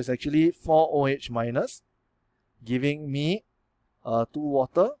 So it's actually 4OH-, giving me 2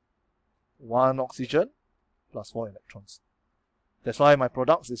 water, 1 oxygen, plus 4 electrons. That's why my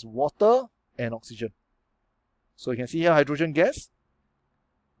products is water and oxygen. So you can see here hydrogen gas,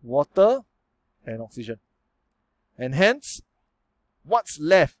 water, and oxygen. And hence, what's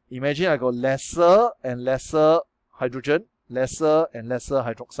left? Imagine I got lesser and lesser hydrogen, lesser and lesser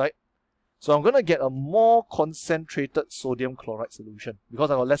hydroxide. So I'm going to get a more concentrated sodium chloride solution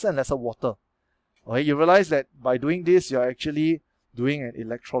because I got lesser and lesser water. Okay, you realize that by doing this, you're actually doing an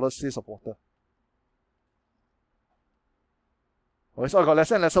electrolysis of water. Okay, so I got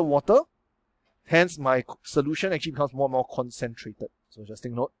lesser and lesser water. Hence, my solution actually becomes more and more concentrated. So just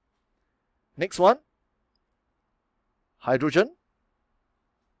take note. Next one. Hydrogen,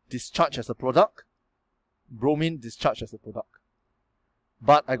 discharge as a product. Bromine, discharge as a product.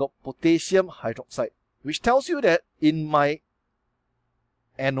 But I got potassium hydroxide, which tells you that in my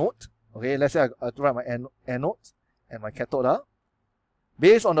anode, okay, let's say I write my anode and my cathode.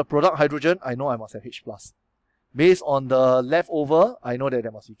 Based on the product hydrogen, I know I must have H+. Based on the leftover, I know that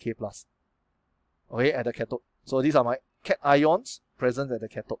there must be K+. Okay, at the cathode. So these are my cations present at the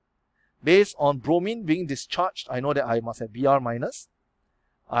cathode. Based on bromine being discharged, I know that I must have Br-.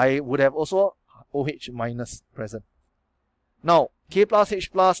 I would have also OH- present. Now, K+, H+,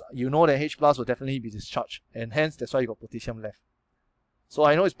 you know that H+ will definitely be discharged. And hence, that's why you got potassium left. So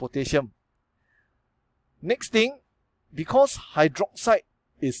I know it's potassium. Next thing, because hydroxide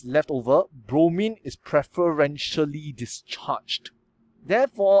is left over, bromine is preferentially discharged.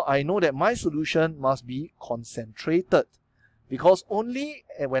 Therefore, I know that my solution must be concentrated. Because only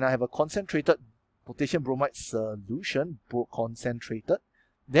when I have a concentrated potassium bromide solution, concentrated,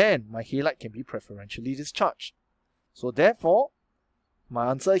 then my halide can be preferentially discharged. So therefore, my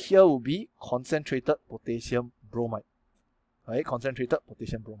answer here will be concentrated potassium bromide. Right? Concentrated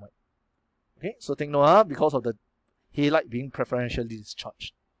potassium bromide. Okay, so take note, because of the halide being preferentially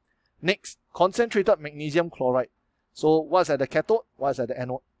discharged. Next, concentrated magnesium chloride. So what's at the cathode? What's at the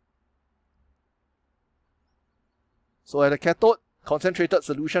anode? So at the cathode, concentrated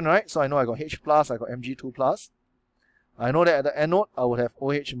solution, right? So I know I got H+, I got Mg2+. I know that at the anode, I would have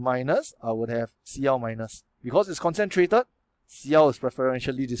OH-, I would have Cl-. Because it's concentrated, Cl is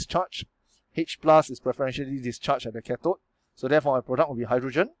preferentially discharged, H+ is preferentially discharged at the cathode. So therefore, my product will be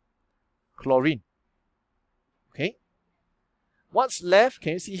hydrogen, chlorine. Okay. What's left?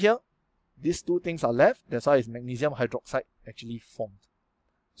 Can you see here? These two things are left. That's why it's magnesium hydroxide actually formed.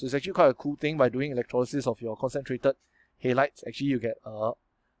 So it's actually quite a cool thing by doing electrolysis of your concentrated halides. Actually, you get a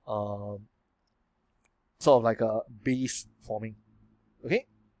sort of like a base forming. Okay.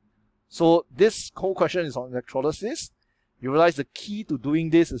 So this whole question is on electrolysis. You realize the key to doing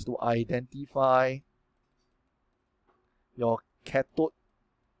this is to identify your cathode,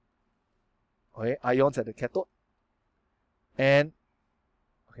 okay, ions at the cathode, and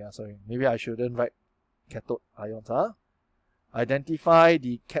okay, sorry, maybe I shouldn't write cathode ions. Identify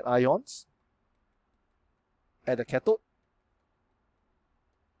the cations at the cathode.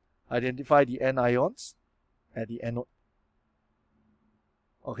 Identify the anions at the anode.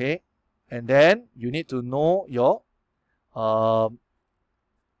 Okay, and then you need to know your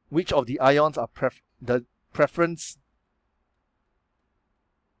which of the ions are the preference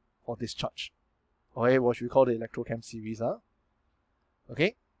for this charge. Okay, what we call the electrochem series.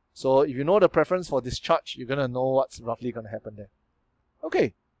 Okay, so if you know the preference for this charge, you're gonna know what's roughly gonna happen there.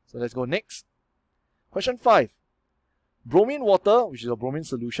 Okay, so let's go next. Question 5. Bromine water, which is a bromine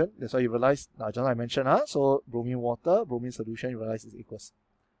solution. That's why you realize, just I mentioned, so bromine water, bromine solution, you realize is aqueous.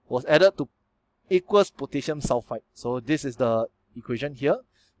 Was added to aqueous potassium sulfide. So this is the equation here.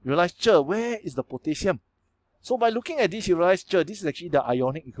 You realize, where is the potassium? So by looking at this, you realize, this is actually the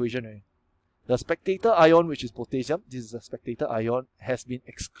ionic equation. Right? The spectator ion, which is potassium, this is the spectator ion, has been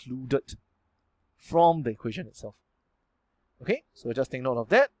excluded from the equation itself. Okay, so just take note of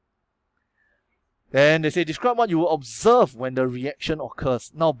that. Then they say, describe what you will observe when the reaction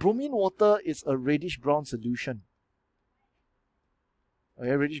occurs. Now, bromine water is a reddish-brown solution.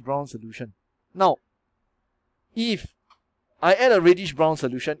 Okay, reddish-brown solution. Now, if I add a reddish-brown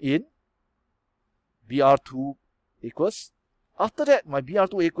solution in, Br2 aqueous, after that, my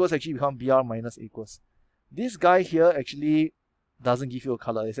Br2 aqueous actually becomes Br minus aqueous. This guy here actually doesn't give you a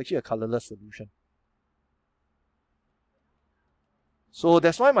color. It's actually a colorless solution. So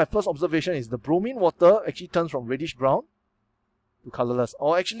that's why my first observation is the bromine water actually turns from reddish brown to colorless.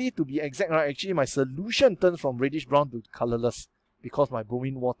 Or actually, to be exact, right, actually my solution turns from reddish brown to colorless because my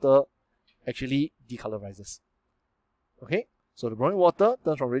bromine water actually decolorizes. Okay, so the bromine water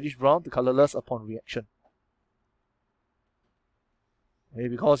turns from reddish brown to colorless upon reaction. Okay,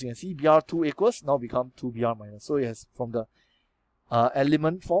 because you can see Br2 aqueous now become 2Br minus. So it has, from the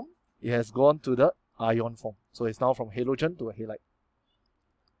element form, it has gone to the ion form. So it's now from halogen to a halide.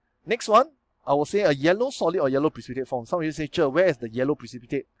 Next one, I will say a yellow solid or yellow precipitate form. Some of you say, where is the yellow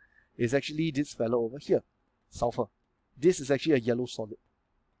precipitate? It's actually this fellow over here, sulfur. This is actually a yellow solid.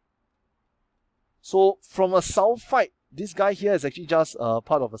 So from a sulfide, this guy here is actually just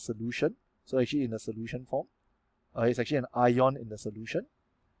part of a solution. So actually in the solution form. It's actually an ion in the solution.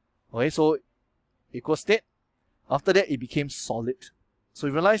 Okay, so aqueous state. After that, it became solid. So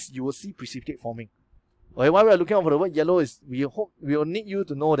you realize you will see precipitate forming. Okay, why we are looking out for the word yellow is we will need you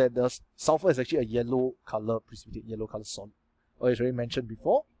to know that the sulfur is actually a yellow color precipitate, yellow color solid. Okay, it's already mentioned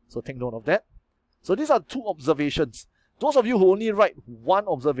before, so take note of that. So these are 2 observations. Those of you who only write 1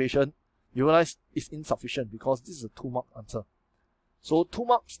 observation, you realize it's insufficient because this is a 2-mark answer. So 2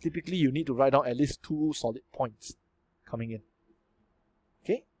 marks, typically you need to write down at least 2 solid points coming in.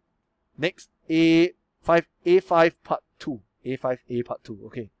 Okay, next, A5 part 2. A5A part 2,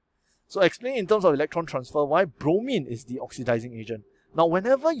 okay. So explain in terms of electron transfer why bromine is the oxidizing agent. Now,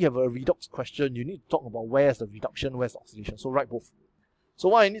 whenever you have a redox question, you need to talk about where's the reduction, where's the oxidation. So write both. So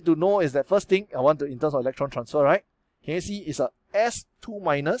what I need to know is that first thing I want to, in terms of electron transfer, right? Can you see it's a S2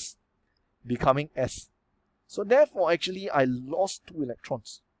 minus becoming S. So therefore, actually, I lost 2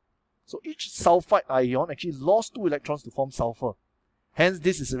 electrons. So each sulfide ion actually lost 2 electrons to form sulfur. Hence,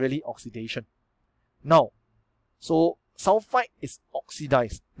 this is really oxidation. Now, so sulfide is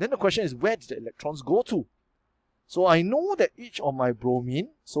oxidized. Then the question is, where did the electrons go to? So I know that each of my bromine,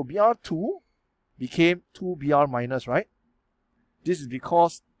 so Br2 became 2Br minus, right? This is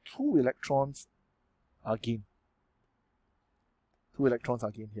because 2 electrons are gained. 2 electrons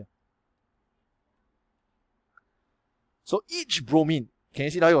are gained here. So each bromine, can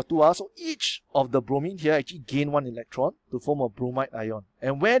you see now you got 2? So each of the bromine here actually gain 1 electron to form a bromide ion.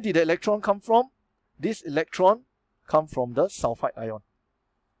 And where did the electron come from? This electron come from the sulfide ion.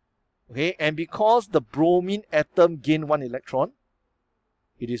 Okay, and because the bromine atom gained 1 electron,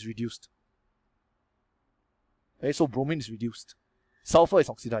 it is reduced. Okay, so bromine is reduced. Sulfur is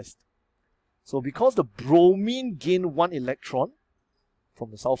oxidized. So because the bromine gained 1 electron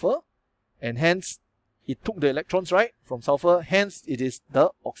from the sulfur, and hence it took the electrons, right, from sulfur, hence it is the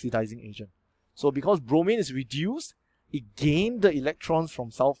oxidizing agent. So because bromine is reduced, it gained the electrons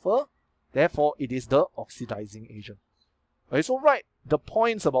from sulfur, therefore it is the oxidizing agent. Okay, so write the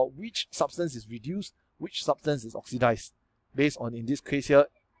points about which substance is reduced, which substance is oxidized, based on, in this case here,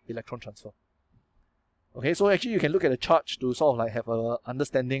 electron transfer. Okay, so actually you can look at the chart to sort of like have an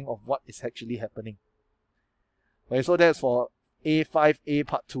understanding of what is actually happening. Okay, so that's for A5A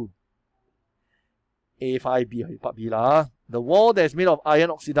part 2. A5B part B lah. The wall that is made of iron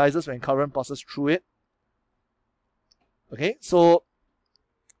oxidizes when current passes through it. Okay, so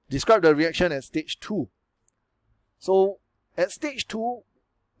describe the reaction at stage 2. So at stage 2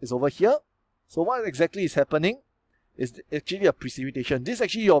 is over here. So what exactly is happening? is actually a precipitation. This is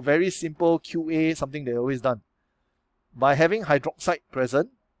actually your very simple QA, something they've always done. By having hydroxide present,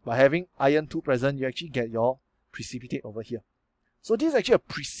 by having iron 2 present, you actually get your precipitate over here. So this is actually a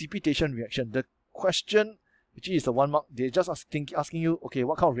precipitation reaction. The question actually is the 1 mark. They're just asking you, okay,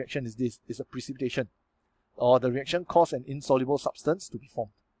 what kind of reaction is this? It's a precipitation. Or the reaction caused an insoluble substance to be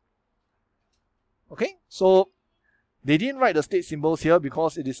formed. Okay, so they didn't write the state symbols here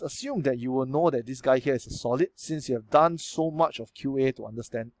because it is assumed that you will know that this guy here is a solid since you have done so much of QA to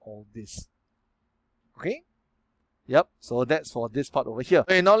understand all this. Okay? Yep, so that's for this part over here.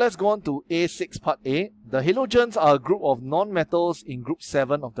 Okay, now let's go on to A6 part A. The halogens are a group of non-metals in group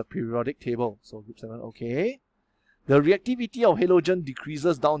 7 of the periodic table. So group 7, okay. The reactivity of halogen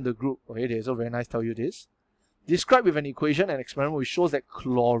decreases down the group. Okay, they so very nice tell you this. Describe with an equation an experiment which shows that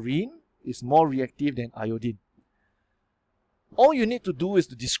chlorine is more reactive than iodine. All you need to do is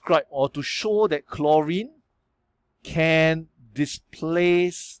to describe or to show that chlorine can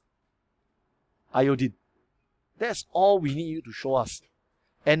displace iodine. That's all we need you to show us.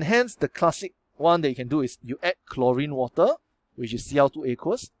 And hence the classic one that you can do is you add chlorine water, which is Cl2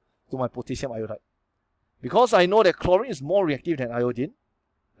 aqueous, to my potassium iodide. Because I know that chlorine is more reactive than iodine,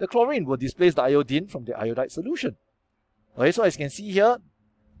 the chlorine will displace the iodine from the iodide solution. Okay, so as you can see here,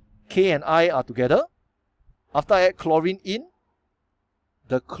 K and I are together. After I add chlorine in,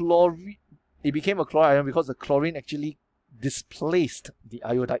 it became a chloride ion because the chlorine actually displaced the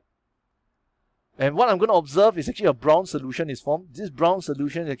iodide. And what I'm going to observe is actually a brown solution is formed. This brown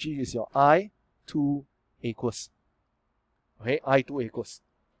solution actually is your I2 aqueous. Okay, I2 aqueous.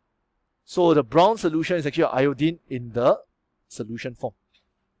 So the brown solution is actually iodine in the solution form.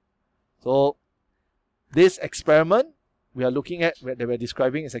 So this experiment we are looking at, that we're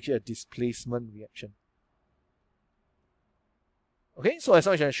describing, is actually a displacement reaction. Okay, so as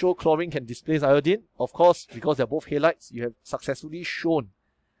long as I show chlorine can displace iodine, of course, because they're both halides, you have successfully shown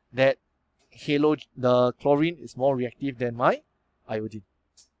that the chlorine is more reactive than my iodine.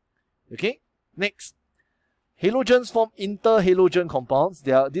 Okay, next. Halogens form interhalogen compounds.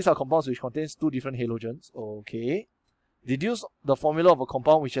 These are compounds which contains 2 different halogens. Okay. Deduce the formula of a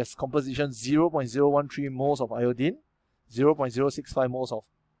compound which has composition 0.013 moles of iodine, 0.065 moles of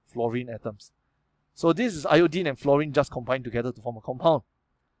fluorine atoms. So this is iodine and fluorine just combined together to form a compound.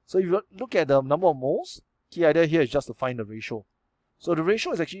 So if you look at the number of moles, key idea here is just to find the ratio. So the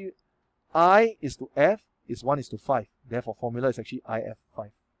ratio is actually I is to F is 1 is to 5. Therefore, formula is actually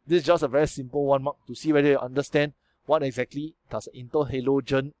IF5. This is just a very simple 1 mark to see whether you understand what exactly does an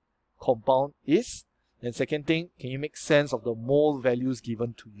interhalogen compound is. And second thing, can you make sense of the mole values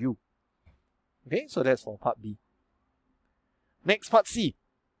given to you? Okay, so that's for part B. Next, part C.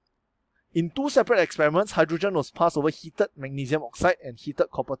 In 2 separate experiments, hydrogen was passed over heated magnesium oxide and heated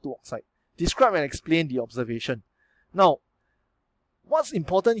copper 2 oxide. Describe and explain the observation. Now, what's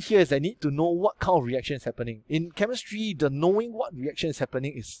important here is I need to know what kind of reaction is happening. In chemistry, the knowing what reaction is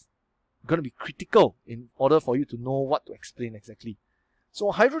happening is going to be critical in order for you to know what to explain exactly.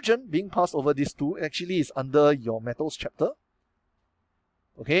 So hydrogen being passed over these 2 actually is under your metals chapter.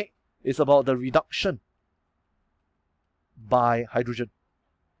 Okay, it's about the reduction by hydrogen.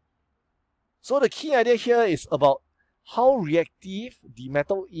 So the key idea here is about how reactive the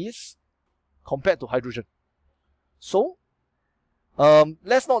metal is compared to hydrogen. So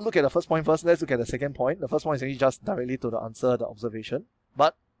let's not look at the first point first, let's look at the second point. The first point is actually just directly to the answer, the observation.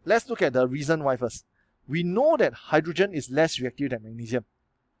 But let's look at the reason why first. We know that hydrogen is less reactive than magnesium.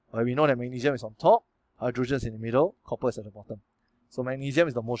 We know that magnesium is on top, hydrogen is in the middle, copper is at the bottom. So magnesium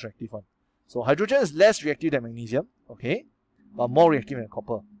is the most reactive one. So hydrogen is less reactive than magnesium, okay, but more reactive than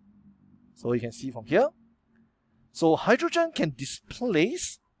copper. So you can see from here. So hydrogen can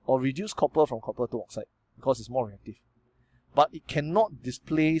displace or reduce copper from copper 2 oxide because it's more reactive. But it cannot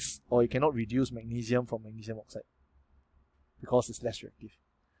displace or it cannot reduce magnesium from magnesium oxide because it's less reactive.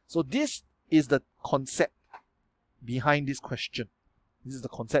 So this is the concept behind this question. This is the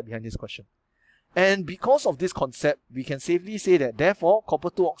concept behind this question. And because of this concept, we can safely say that therefore copper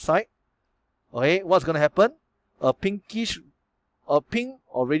 2 oxide, okay, what's going to happen? A pink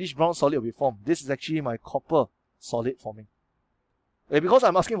or reddish brown solid will be formed. This is actually my copper solid forming. Okay, because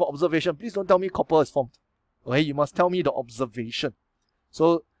I'm asking for observation, please don't tell me copper is formed. Okay, you must tell me the observation.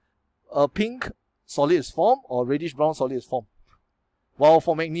 So a pink solid is formed or reddish brown solid is formed. While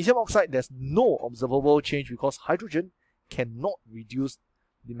for magnesium oxide, there's no observable change because hydrogen cannot reduce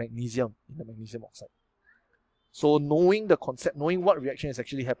the magnesium in the magnesium oxide. So knowing the concept, knowing what reaction is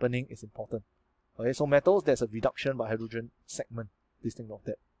actually happening is important. Okay, so metals, there's a reduction by hydrogen segment. Please think of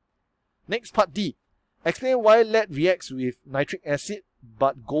that. Next, part D. Explain why lead reacts with nitric acid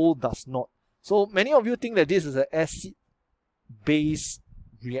but gold does not. So many of you think that this is an acid-base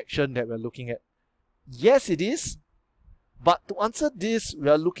reaction that we're looking at. Yes, it is. But to answer this, we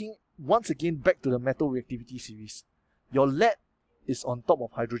are looking once again back to the metal reactivity series. Your lead is on top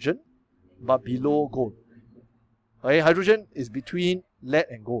of hydrogen, but below gold. Okay, hydrogen is between lead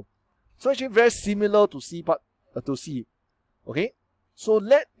and gold. So actually very similar to C. Okay, so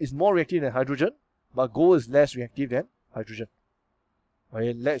lead is more reactive than hydrogen, but gold is less reactive than hydrogen.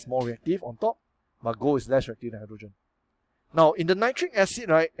 Okay, lead is more reactive on top, but gold is less reactive than hydrogen. Now in the nitric acid,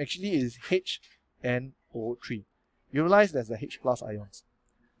 right, actually it is HNO3. You realize there's the H plus ions.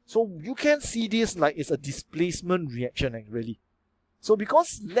 So you can see this like it's a displacement reaction really. So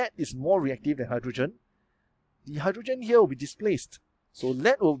because lead is more reactive than hydrogen, the hydrogen here will be displaced. So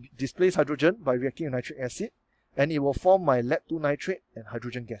lead will displace hydrogen by reacting with nitric acid, and it will form my lead-2 nitrate and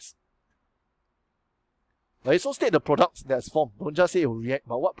hydrogen gas. Right, so state the products that's formed. Don't just say it will react,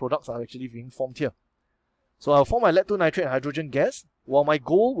 but what products are actually being formed here. So I'll form my lead-2 nitrate and hydrogen gas, while my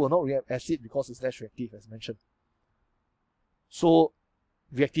gold will not react with acid because it's less reactive as mentioned. So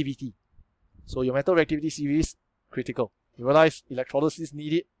reactivity. So your metal reactivity series, critical. You realize electrolysis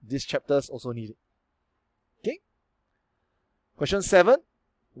need it, these chapters also need it. Okay. Question 7.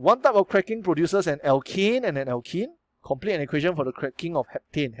 One type of cracking produces an alkane and an alkene. Complete an equation for the cracking of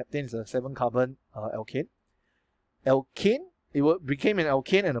heptane. Heptane is a 7-carbon alkane. Alkane, it became an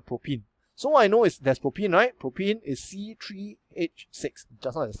alkane and a propene. So what I know is there's propene, right? Propene is C3H6.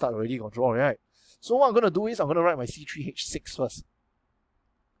 Just now at the start already got draw, right? So what I'm going to do is I'm going to write my C3H6 first.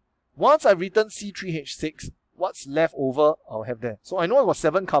 Once I've written C3H6, what's left over, I'll have there. So I know I got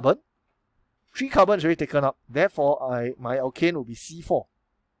 7 carbon. 3 carbon is already taken up. Therefore, my alkane will be C4.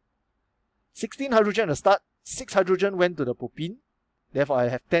 16 hydrogen at the start. 6 hydrogen went to the propene. Therefore, I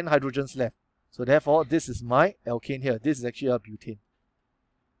have 10 hydrogens left. So therefore, this is my alkane here. This is actually a butane.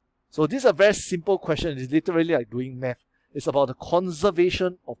 So this is a very simple question. It's literally like doing math. It's about the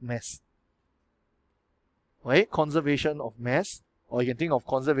conservation of mass. Okay, conservation of mass. Or you can think of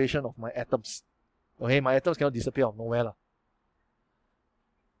conservation of my atoms. Okay, my atoms cannot disappear out of nowhere.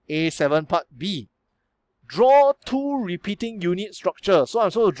 A7 part B. Draw 2 repeating unit structure. So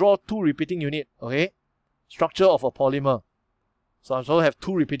I'm supposed to draw 2 repeating unit. Okay, structure of a polymer. So I'm supposed to have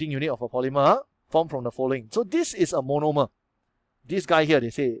 2 repeating unit of a polymer formed from the following. So this is a monomer. This guy here,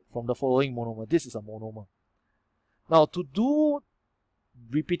 they say from the following monomer. This is a monomer. Now to do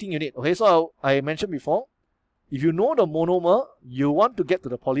repeating unit, okay, so I mentioned before, if you know the monomer, you want to get to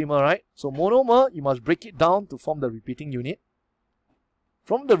the polymer, right? So monomer, you must break it down to form the repeating unit.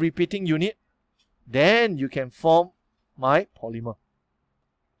 From the repeating unit, then you can form my polymer.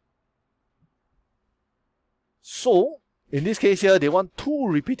 So, in this case here, they want 2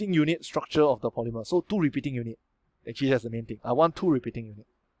 repeating unit structure of the polymer. So 2 repeating unit. Actually, that's the main thing. I want 2 repeating unit.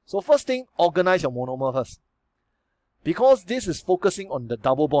 So first thing, organize your monomer first. Because this is focusing on the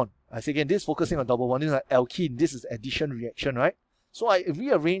double bond. I say again, this is focusing on double bond. This is an alkene. This is addition reaction, right? So I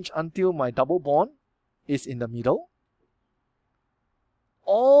rearrange until my double bond is in the middle.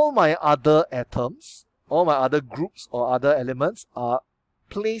 All my other atoms, all my other groups or other elements are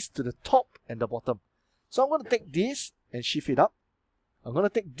placed to the top and the bottom. So I'm going to take this and shift it up. I'm going to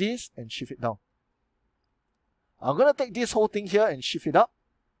take this and shift it down. I'm going to take this whole thing here and shift it up.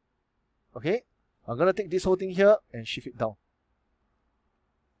 Okay. I'm going to take this whole thing here and shift it down.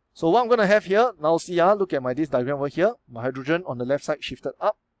 So what I'm going to have here, now see, look at this diagram over here. My hydrogen on the left side shifted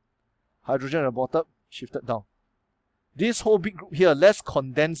up. Hydrogen on the bottom shifted down. This whole big group here, let's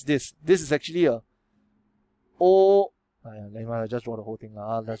condense this. This is actually a O. Let me just draw the whole thing.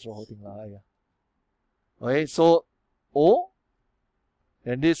 Let's draw the whole thing. Yeah. Okay, so O.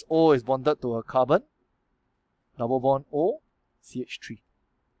 And this O is bonded to a carbon. Double bond O, CH3.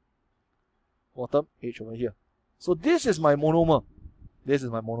 Bottom H over here. So this is my monomer. This is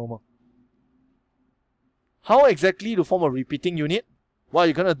my monomer. How exactly to form a repeating unit? What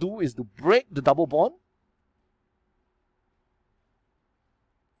you're going to do is to break the double bond.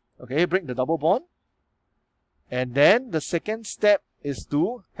 Okay, break the double bond. And then the second step is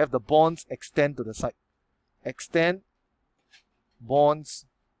to have the bonds extend to the side. Extend bonds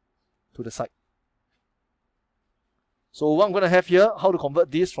to the side. So what I'm going to have here, how to convert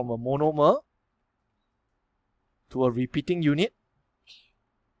this from a monomer to a repeating unit.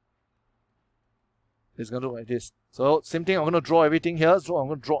 It's going to look like this. So same thing, I'm going to draw everything here. So I'm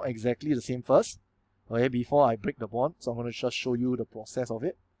going to draw exactly the same first. Okay, before I break the bond. So I'm going to just show you the process of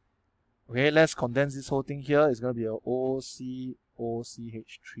it. Okay, let's condense this whole thing here. It's going to be a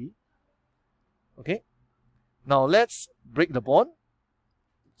OCOCH3. Okay. Now let's break the bond.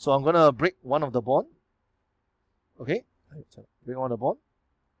 So I'm going to break one of the bond. Okay. Break one of the bond.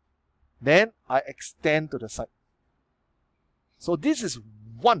 Then I extend to the side. So this is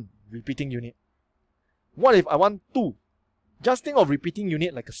one repeating unit. What if I want two? Just think of repeating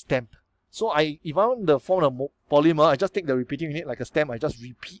unit like a stamp. So if I want to form a polymer, I just take the repeating unit like a stamp. I just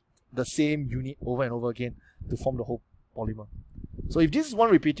repeat the same unit over and over again to form the whole polymer. So if this is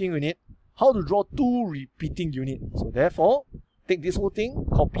one repeating unit, how to draw two repeating units? So therefore, take this whole thing,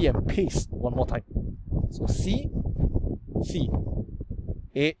 copy and paste one more time. So C,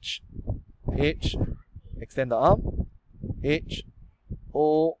 H, extend the arm, H,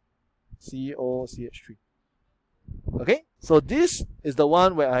 O, CO, CH3. Okay, so this is the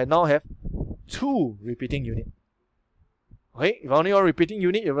one where I now have two repeating unit. Okay, if I only want repeating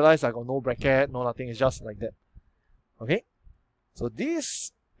unit, you realize I got no bracket, no nothing, it's just like that. Okay, so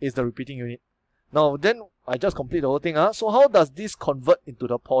this is the repeating unit. Now then I just complete the whole thing. So how does this convert into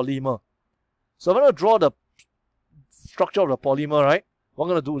the polymer? So I'm going to draw the structure of the polymer, right? What I'm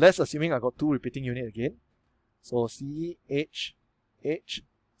going to do, let's assuming I got two repeating unit again. So C, H,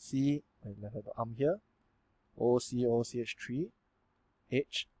 C, let's have the arm here. O, C, O, CH3,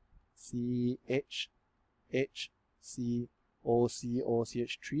 H, C, H, C, O, C, O,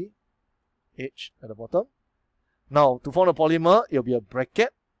 CH3, H at the bottom. Now, to form the polymer, it will be a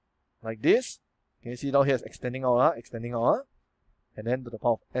bracket like this. Can you see down here is extending out, and then to the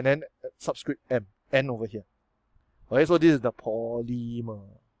power, and then subscript M, N over here. Okay, so this is the polymer.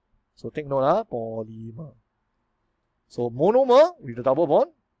 So take note, polymer. So monomer with the double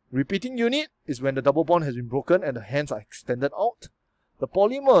bond. Repeating unit is when the double bond has been broken and the hands are extended out. The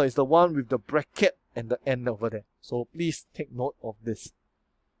polymer is the one with the bracket and the N over there. So please take note of this.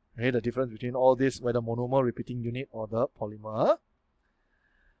 Okay, the difference between all this, whether monomer, repeating unit, or the polymer.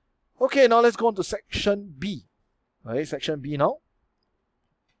 Okay, now let's go on to section B. Okay, section B now.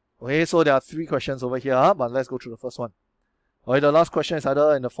 Okay, so there are three questions over here, but let's go through the first one. Okay, the last question is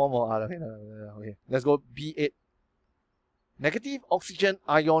either in the form of... Okay, let's go B8. Negative oxygen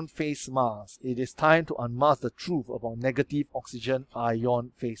ion phase mask. It is time to unmask the truth about negative oxygen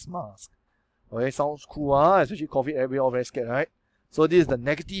ion phase mask. Okay, sounds cool, especially COVID, everybody all very scared, right? So this is the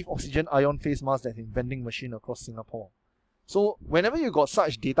negative oxygen ion phase mask that's in vending machine across Singapore. So whenever you got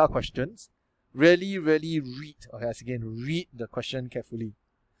such data questions, really read. Okay, as again, read the question carefully.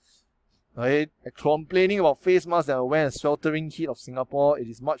 Okay, complaining about face masks that were in sweltering heat of Singapore, it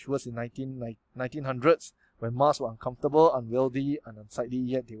is much worse in 1900s. When masks were uncomfortable, unwieldy, and unsightly,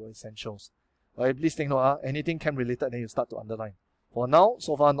 yet they were essentials. Alright, please take note, anything chem related, then you start to underline. For now,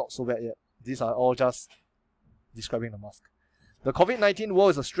 so far, not so bad yet. These are all just describing the mask. The COVID-19 world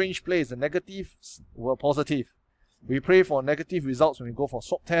is a strange place. The negatives were positive. We pray for negative results when we go for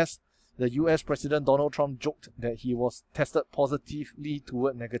swab tests. The US President Donald Trump joked that he was tested positively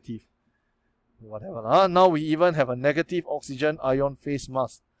toward negative. Whatever. Now we even have a negative oxygen ion face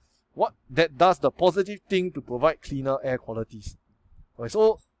mask. What that does the positive thing to provide cleaner air qualities. Okay,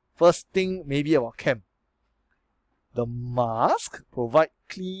 so first thing maybe about chem. The mask provide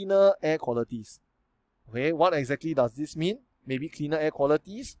cleaner air qualities. Okay, what exactly does this mean? Maybe cleaner air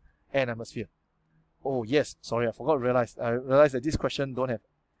qualities and atmosphere. Oh yes, sorry, I forgot to realize. I realized that this question don't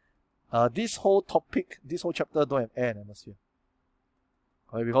have this whole topic, this whole chapter don't have air and atmosphere.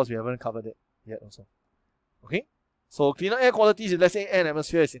 Okay, because we haven't covered it yet also. Okay? So cleaner air qualities, if let's say air and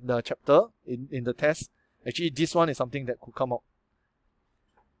atmosphere is in the chapter, in the test, actually this one is something that could come out.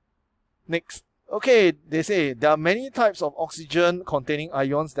 Next. Okay, they say there are many types of oxygen containing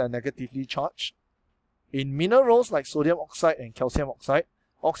ions that are negatively charged. In minerals like sodium oxide and calcium oxide,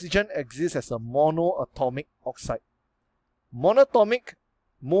 oxygen exists as a monoatomic oxide. Monoatomic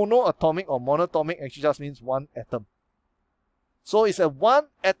or monatomic actually just means one atom. So it's a one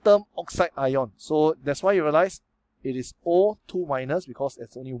atom oxide ion. So that's why you realize it is O2 minus because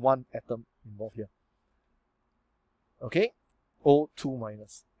it's only one atom involved here. Okay, O2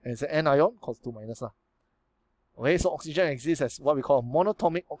 minus. And it's an anion, cause 2 minus. Okay, so oxygen exists as what we call a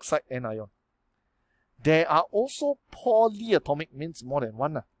monatomic oxide anion. There are also polyatomic, means more than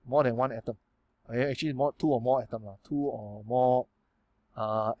one atom. Okay, actually two or more atom. Two or more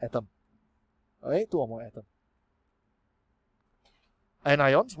atom. Okay, two or more atom.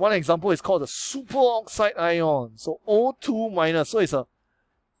 Anions. One example is called the superoxide ion. So O2 minus. So it's a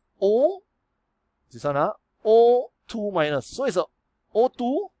O, this one, O2 minus. So it's a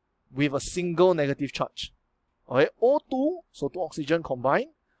O2 with a single negative charge. Okay, O2, so two oxygen combined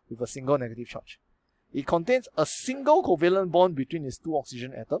with a single negative charge. It contains a single covalent bond between its two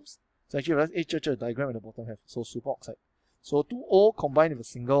oxygen atoms. So actually, the diagram at the bottom have, so superoxide. So 2O combined with a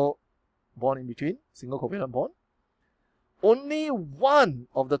single bond in between, single covalent bond. Only one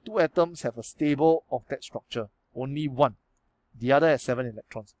of the two atoms have a stable octet structure. Only one. The other has 7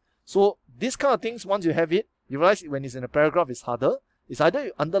 electrons. So this kind of things, once you have it, you realize when it's in a paragraph, it's harder. It's either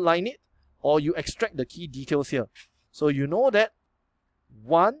you underline it or you extract the key details here. So you know that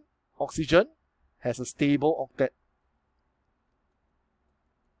one oxygen has a stable octet.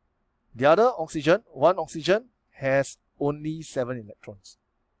 The other oxygen, one oxygen, has only 7 electrons.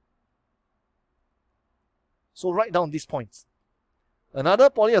 So write down these points. Another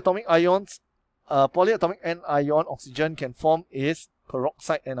polyatomic anion oxygen can form is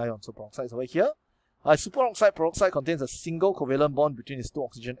peroxide anion. So peroxide is over here. Peroxide contains a single covalent bond between its 2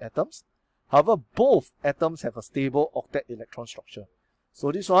 oxygen atoms. However, both atoms have a stable octet electron structure.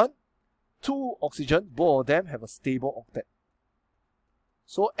 So this one, 2 oxygen, both of them have a stable octet.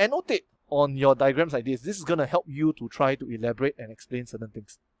 So annotate on your diagrams like this. This is going to help you to try to elaborate and explain certain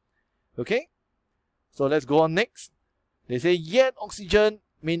things. Okay? So let's go on next. They say yet oxygen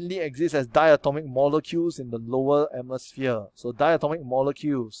mainly exists as diatomic molecules in the lower atmosphere. So diatomic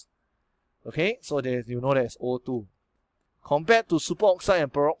molecules. Okay, so you know that it's O2. Compared to superoxide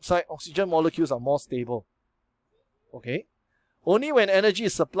and peroxide, oxygen molecules are more stable. Okay, only when energy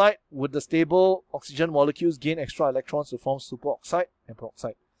is supplied would the stable oxygen molecules gain extra electrons to form superoxide and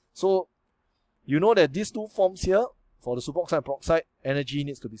peroxide. So you know that these two forms here, for the superoxide and peroxide, energy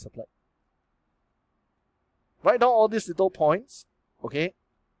needs to be supplied. Write down all these little points, okay,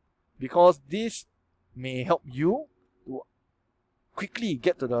 because this may help you to quickly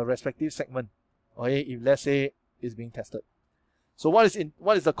get to the respective segment, okay, if let's say it's being tested. So what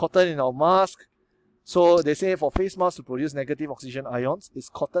is the cotton in our mask? So they say for face mask to produce negative oxygen ions, its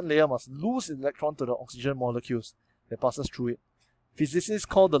cotton layer must lose its electron to the oxygen molecules that passes through it. Physicists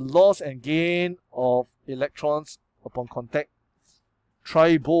call the loss and gain of electrons upon contact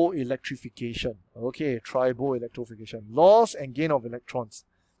triboelectrification. Okay, triboelectrification. Loss and gain of electrons.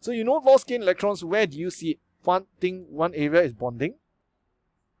 So you know loss gain electrons, where do you see it? One area is bonding.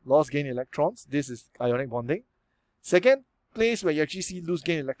 Loss gain electrons. This is ionic bonding. Second place where you actually see lose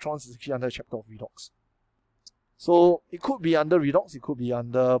gain electrons is actually under the chapter of redox. So it could be under redox, it could be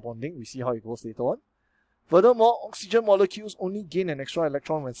under bonding. We see how it goes later on. Furthermore, oxygen molecules only gain an extra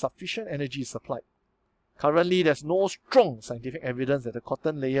electron when sufficient energy is supplied. Currently, there's no strong scientific evidence that the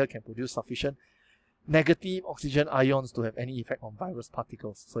cotton layer can produce sufficient negative oxygen ions to have any effect on virus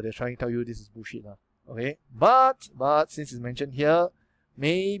particles. So they're trying to tell you this is bullshit. Okay? But since it's mentioned here,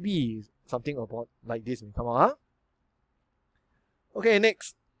 maybe something about like this will come out. Okay,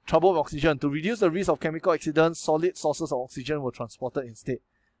 next. Trouble with oxygen. To reduce the risk of chemical accidents, solid sources of oxygen were transported instead.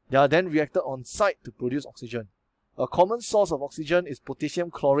 They are then reacted on site to produce oxygen. A common source of oxygen is potassium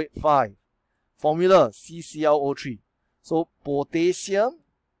chlorate 5. Formula CClO3. So potassium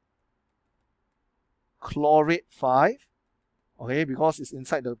chlorate 5. Okay, because it's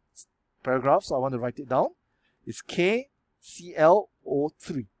inside the paragraph, so I want to write it down. It's KClO3.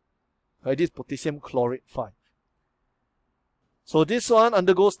 Okay, this is potassium chlorate 5. So this one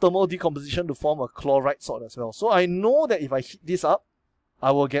undergoes thermal decomposition to form a chloride salt as well. So I know that if I heat this up,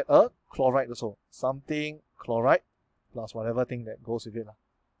 I will get a chloride also. Something chloride plus whatever thing that goes with it.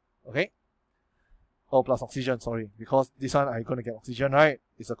 Okay? Oh, plus oxygen, sorry. Because this one I'm going to get oxygen, right?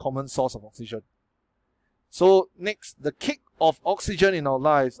 It's a common source of oxygen. So next, the kick of oxygen in our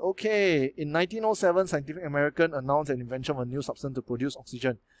lives. Okay, in 1907, Scientific American announced an invention of a new substance to produce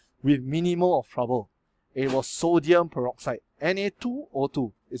oxygen with minimal of trouble. It was sodium peroxide,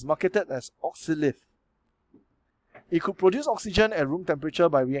 Na2O2. It's marketed as Oxylif. It could produce oxygen at room temperature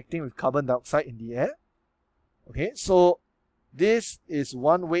by reacting with carbon dioxide in the air. Okay, so this is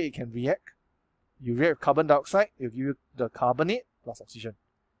one way it can react. You react with carbon dioxide, it will give you the carbonate plus oxygen.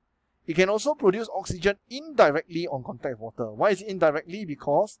 It can also produce oxygen indirectly on contact with water. Why is it indirectly?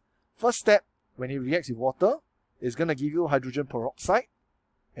 Because first step, when it reacts with water, it's going to give you hydrogen peroxide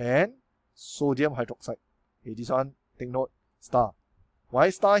and sodium hydroxide. Okay, this one, take note, star. Why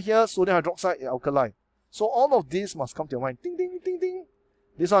star here? Sodium hydroxide is alkali. So all of this must come to your mind. Ding, ding, ding, ding.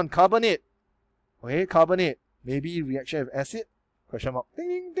 This one, carbonate. Okay, carbonate. Maybe reaction with acid. Question mark. Ding,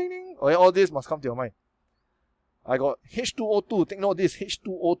 ding, ding, ding. Okay, all this must come to your mind. I got H2O2. Take note of this.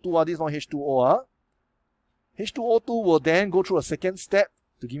 H2O2. This is not H2O. H2O2 will then go through a second step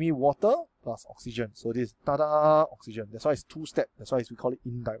to give me water plus oxygen. So this, tada, oxygen. That's why it's two steps. That's why we call it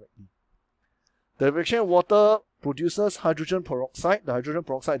indirectly. The reaction of water produces hydrogen peroxide. The hydrogen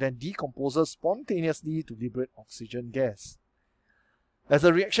peroxide then decomposes spontaneously to liberate oxygen gas. As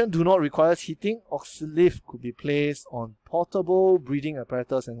the reaction do not require heating, Oxylif could be placed on portable breathing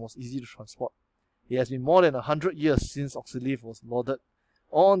apparatus and was easy to transport. It has been more than 100 years since Oxylif was lauded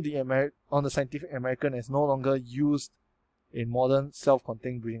on the Scientific American and is no longer used in modern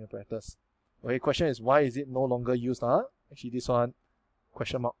self-contained breathing apparatus. Okay, question is, why is it no longer used? Actually, this one,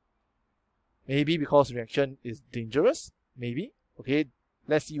 question mark. Maybe because reaction is dangerous. Maybe. Okay,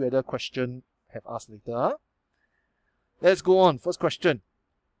 let's see whether question have asked later. Huh? Let's go on. First question.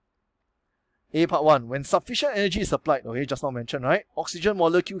 A part 1. When sufficient energy is applied, okay, just now mentioned, right? Oxygen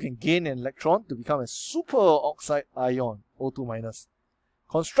molecule can gain an electron to become a superoxide ion, O2 minus.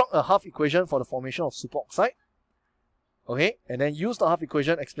 Construct a half equation for the formation of superoxide. Okay, and then use the half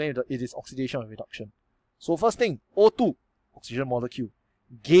equation, explain that it is oxidation or reduction. So first thing, O2, oxygen molecule,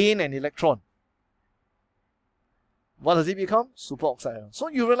 gain an electron. What does it become? Superoxide ion. So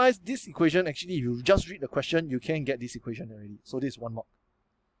you realize this equation, actually, if you just read the question, you can get this equation already. So this is 1 mark.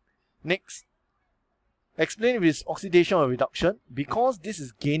 Next, explain if it's oxidation or reduction. Because this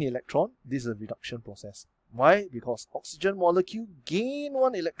is gain electron, this is a reduction process. Why? Because oxygen molecule gain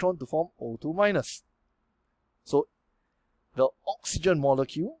 1 electron to form O2 minus. So the oxygen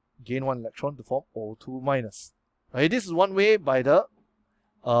molecule gain 1 electron to form O2 minus. Okay, this is one way by the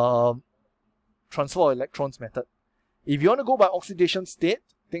transfer of electrons method. If you want to go by oxidation state,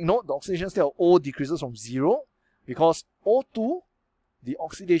 take note the oxidation state of O decreases from 0 because O2, the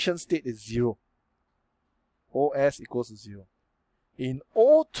oxidation state is 0. OS equals to 0. In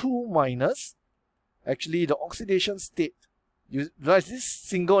O2 minus, actually the oxidation state, you realize this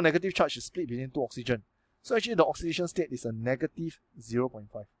single negative charge is split between 2 oxygen. So actually the oxidation state is a negative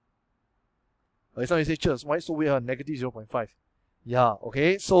 0.5. Okay, some you say, "Cheers, why so weird? Negative 0.5. Yeah,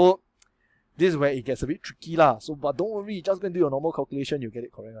 okay, so this is where it gets a bit tricky lah. So, but don't worry, just go and do your normal calculation, you get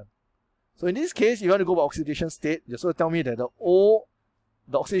it correct. So in this case, if you want to go by oxidation state, you sort of tell me that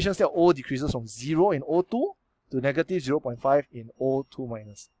the oxidation state of O decreases from 0 in O2 to negative 0.5 in O2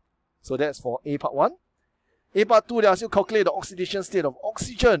 minus. So that's for A part 1. A part 2, they ask you to calculate the oxidation state of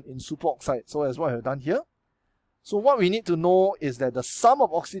oxygen in superoxide. So that's what I have done here. So what we need to know is that the sum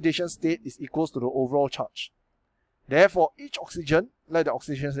of oxidation state is equals to the overall charge. Therefore, each oxygen, let the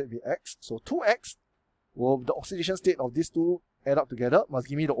oxidation state be X. So 2X, will the oxidation state of these two add up together, must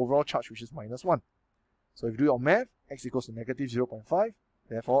give me the overall charge, which is minus 1. So if you do your math, X equals to negative 0.5.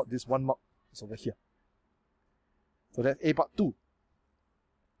 Therefore, this 1 mark is over here. So that's A part 2.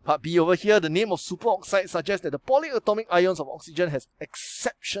 Part B over here, the name of superoxide suggests that the polyatomic ions of oxygen has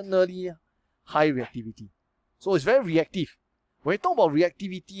exceptionally high reactivity. So it's very reactive. When you talk about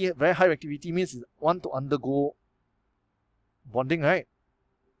reactivity, very high reactivity means it want to undergo bonding, right?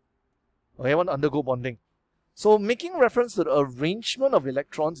 Okay, want to undergo bonding. So making reference to the arrangement of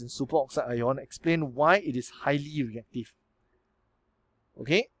electrons in superoxide ion, explain why it is highly reactive.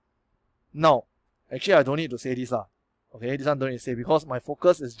 Okay? Now, actually I don't need to say this lah. Okay, this one don't need to say because my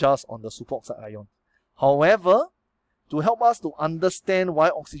focus is just on the superoxide ion. However, to help us to understand why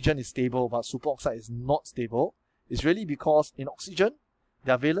oxygen is stable but superoxide is not stable, is really because in oxygen,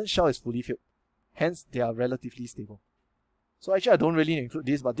 their valence shell is fully filled. Hence, they are relatively stable. So actually, I don't really include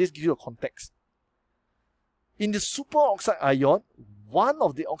this, but this gives you a context. In the superoxide ion, one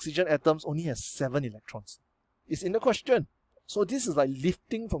of the oxygen atoms only has 7 electrons. It's in the question. So this is like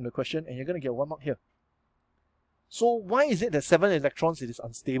lifting from the question, and you're going to get 1 mark here. So why is it that 7 electrons it is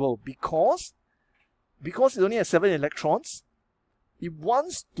unstable? Because it only has 7 electrons, it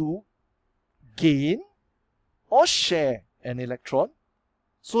wants to gain or share an electron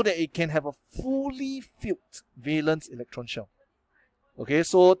so that it can have a fully filled valence electron shell. Okay,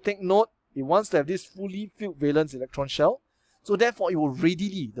 so take note, it wants to have this fully filled valence electron shell. So therefore it will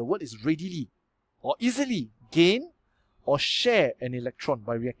readily, the word is readily or easily gain or share an electron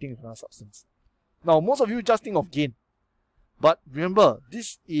by reacting with another substance. Now most of you just think of gain. But remember,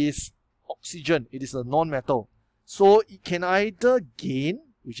 this is oxygen, it is a non-metal. So it can either gain,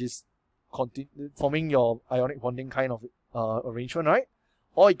 which is forming your ionic bonding kind of arrangement, right?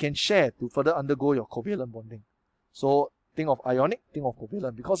 Or it can share to further undergo your covalent bonding. So think of ionic, think of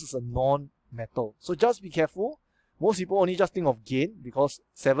covalent, because it's a non-metal. So just be careful. Most people only just think of gain, because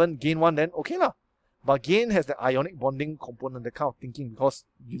 7 gain 1, then okay lah. But gain has the ionic bonding component, that kind of thinking, because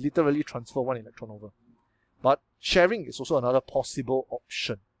you literally transfer 1 electron over. But sharing is also another possible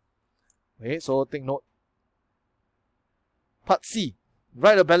option. Okay, so take note. Part C.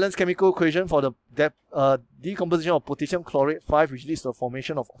 Write a balanced chemical equation for the decomposition of potassium chlorate 5, which leads to the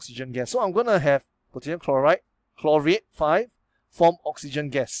formation of oxygen gas. So I'm going to have potassium chlorate 5 form oxygen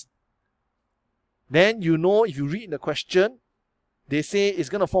gas. Then you know, if you read the question, they say it's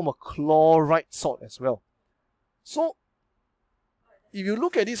going to form a chloride salt as well. So if you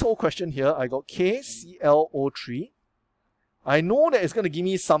look at this whole question here, I got KClO3. I know that it's going to give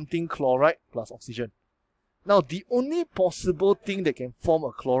me something chloride plus oxygen. Now, the only possible thing that can form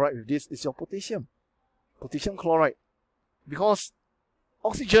a chloride with this is your potassium. Potassium chloride. Because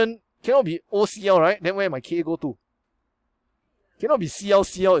oxygen cannot be OCl, right? Then where my Ka go to? Cannot be Cl,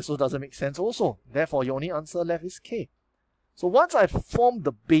 Cl, it so doesn't make sense also. Therefore, your only answer left is K. So once I've formed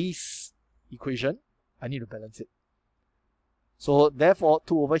the base equation, I need to balance it. So therefore,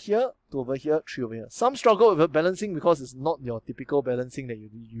 2 over here, 2 over here, 3 over here. Some struggle with balancing because it's not your typical balancing that you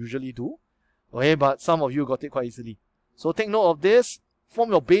usually do. Okay, but some of you got it quite easily. So take note of this.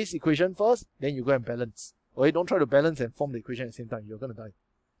 Form your base equation first, then you go and balance. Okay, don't try to balance and form the equation at the same time. You're going to die.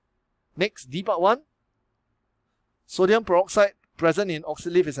 Next, D part 1. Sodium peroxide present in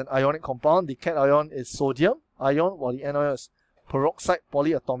oxyleaf is an ionic compound. The cation is sodium ion, while the anion is peroxide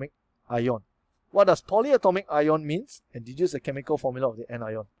polyatomic ion. What does polyatomic ion means? And deduce the chemical formula of the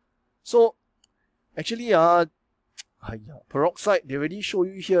anion. So, actually, peroxide, they already show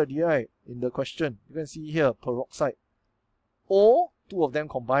you here, right? In the question. You can see here, peroxide. O, 2 of them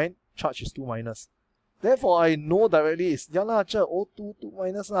combined, charge is 2 minus. Therefore, I know directly is, ya lah, O2, 2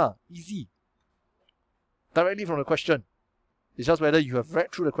 minus lah. Easy. Directly from the question. It's just whether you have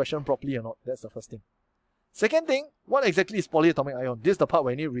read through the question properly or not. That's the first thing. Second thing, what exactly is polyatomic ion? This is the part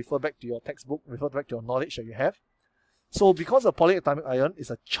where you need to refer back to your textbook, refer back to your knowledge that you have. So because a polyatomic ion is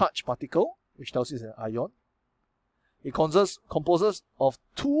a charged particle, which tells you it's an ion, it composes of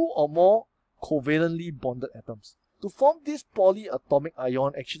 2 or more covalently bonded atoms. To form this polyatomic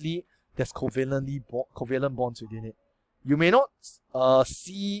ion, actually, there's covalent bonds within it. You may not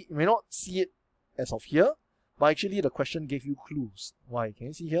see it as of here, but actually the question gave you clues. Why? Can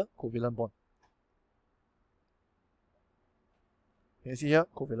you see here? Covalent bond. Can you see here?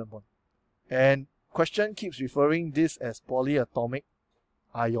 Covalent bond. And question keeps referring this as polyatomic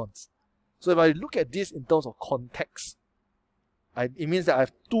ions. So if I look at this in terms of context, it means that I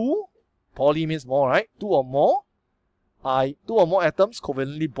have 2, poly means more, right? 2 or more atoms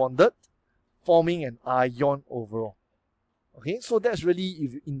covalently bonded, forming an ion overall. Okay, so that's really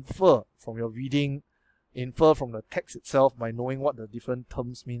if you infer from your reading, infer from the text itself by knowing what the different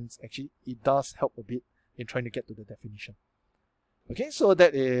terms means. Actually, it does help a bit in trying to get to the definition. Okay, so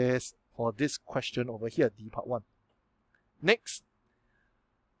that is for this question over here, D part 1. Next.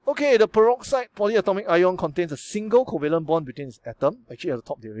 Okay, the peroxide polyatomic ion contains a single covalent bond between its atom. Actually, at the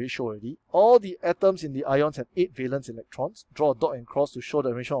top, they already show already. All the atoms in the ions have 8 valence electrons. Draw a dot and cross to show the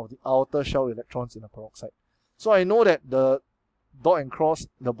arrangement of the outer shell electrons in the peroxide. So I know that the dot and cross,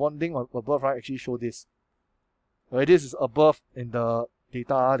 the bonding above, right, actually show this. Right, this is above in the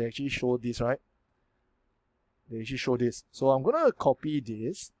data. They actually show this, right? They actually show this. So I'm going to copy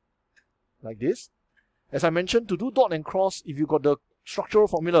this, like this. As I mentioned, to do dot and cross, if you got the structural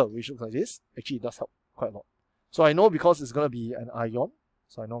formula, which looks like this, actually it does help quite a lot. So I know because it's going to be an ion,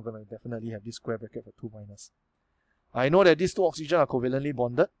 so I know I'm going to definitely have this square bracket for 2 minus. I know that these 2 oxygen are covalently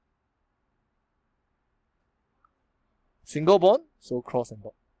bonded. Single bond, so cross and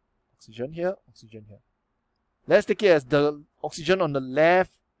dot. Oxygen here, oxygen here. Let's take it as the oxygen on the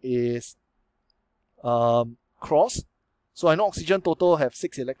left is cross. So I know oxygen total have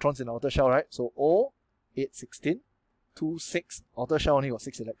 6 electrons in the outer shell, right? So O, 8, 16. 2, 6. Outer shell only got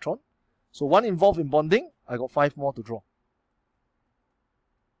 6 electrons. So 1 involved in bonding, I got 5 more to draw.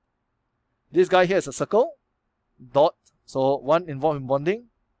 This guy here is a circle, dot. So 1 involved in bonding,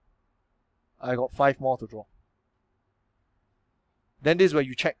 I got 5 more to draw. Then this is where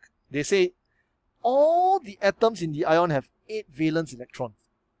you check. They say all the atoms in the ion have 8 valence electrons.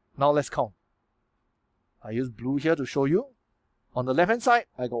 Now let's count. I use blue here to show you. On the left hand side,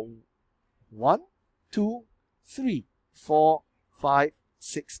 I got 1, 2, 3, 4, 5,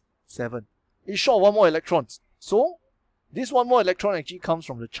 6, 7. It's short 1 more electrons. So this 1 more electron actually comes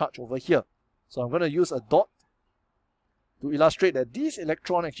from the charge over here. So I'm going to use a dot to illustrate that this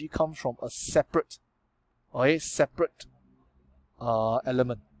electron actually comes from a separate,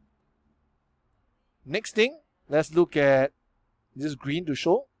 element. Next thing, let's look at this green to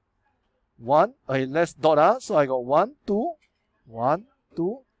show. 1, let's dot. So I got 1, 2, 1,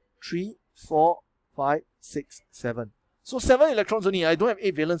 2, 3, 4, 5, 6, 7. So 7 electrons only. I don't have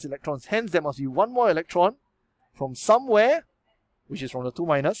 8 valence electrons. Hence, there must be 1 more electron from somewhere, which is from the 2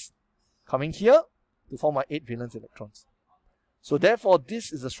 minus, coming here to form my 8 valence electrons. So therefore,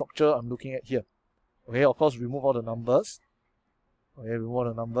 this is the structure I'm looking at here. Okay, of course, remove all the numbers. Okay, remove all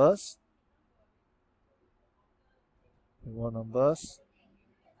the numbers. Remove all numbers.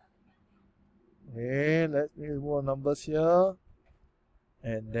 Okay, let me remove all numbers here.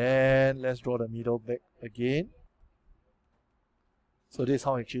 And then let's draw the middle back again. So this is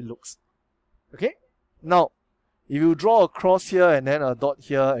how it actually looks. Okay? Now, if you draw a cross here and then a dot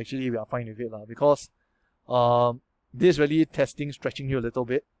here, actually we are fine with it because this is really testing, stretching you a little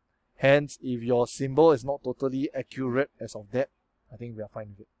bit. Hence, if your symbol is not totally accurate as of that, I think we are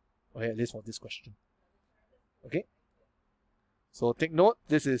fine with it. Okay, at least for this question. Okay? So take note,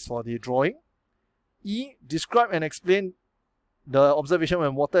 this is for the drawing. E, describe and explain the observation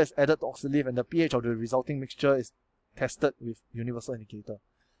when water is added to oxyleaf and the pH of the resulting mixture is tested with universal indicator.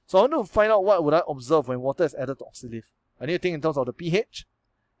 So I want to find out what would I observe when water is added to oxyleaf. I need to think in terms of the pH,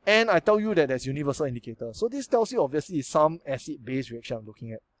 and I tell you that there's universal indicator. So this tells you obviously some acid-base reaction I'm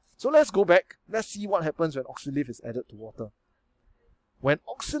looking at. So let's go back. Let's see what happens when oxyleaf is added to water. When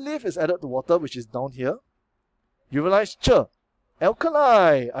oxyleaf is added to water, which is down here, you realize,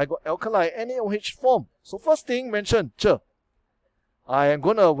 alkali. I got alkali, NaOH form. So first thing mentioned, I am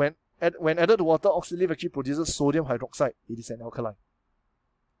going to, when added to water, oxyleaf actually produces sodium hydroxide. It is an alkali.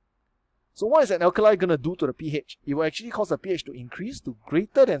 So what is an alkali going to do to the pH? It will actually cause the pH to increase to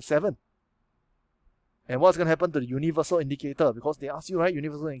greater than 7. And what's going to happen to the universal indicator? Because they ask you, right,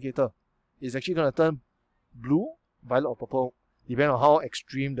 universal indicator is actually going to turn blue, violet or purple, depending on how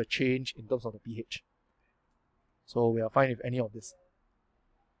extreme the change in terms of the pH. So we are fine with any of this.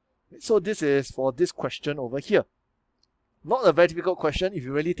 So this is for this question over here. Not a very difficult question if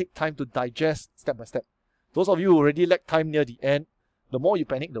you really take time to digest step by step. Those of you who already lack time near the end, the more you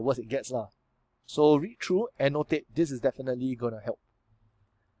panic, the worse it gets lah. So read through, annotate. This is definitely going to help.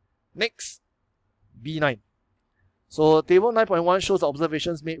 Next, B9. So table 9.1 shows the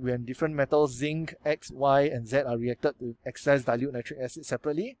observations made when different metals zinc, X, Y, and Z are reacted with excess dilute nitric acid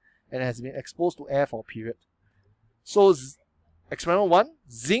separately and has been exposed to air for a period. So experiment 1,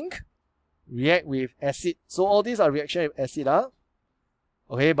 zinc react with acid. So all these are reaction with acid.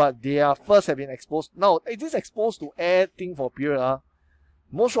 Okay, but they are first have been exposed. Now, if this exposed to air thing for a period,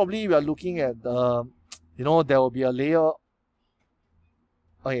 most probably we are looking at the, there will be a layer.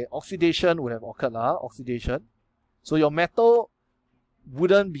 Okay, oxidation would have occurred, oxidation. So your metal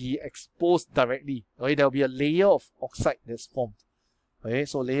wouldn't be exposed directly. Okay, there will be a layer of oxide that's formed. Okay,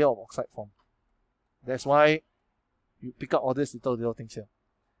 so layer of oxide formed. That's why you pick up all these little things here.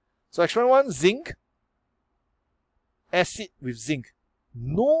 So experiment 1, zinc, acid with zinc.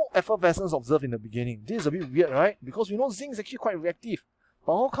 No effervescence observed in the beginning. This is a bit weird, right? Because we know zinc is actually quite reactive.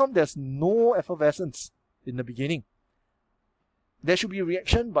 But how come there's no effervescence in the beginning? There should be a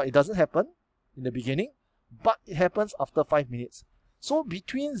reaction, but it doesn't happen in the beginning. But it happens after 5 minutes. So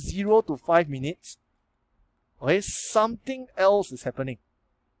between 0 to 5 minutes, okay, something else is happening.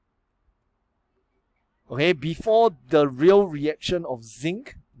 Okay, before the real reaction of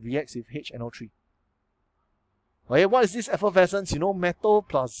zinc reacts with HNO3. Okay, what is this effervescence? Metal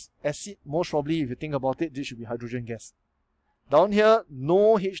plus acid, most probably if you think about it, this should be hydrogen gas. Down here,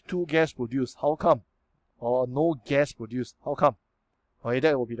 no H2 gas produced. How come? Or no gas produced. How come? Okay,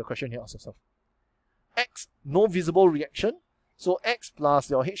 that will be the question here. Ask yourself. X, no visible reaction. So X plus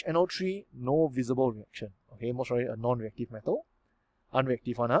your HNO3, no visible reaction. Okay, most probably a non-reactive metal.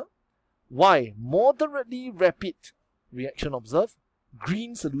 Unreactive one, Y, moderately rapid reaction observed.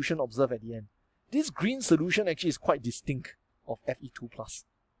 Green solution observed at the end. This green solution actually is quite distinct of Fe2+.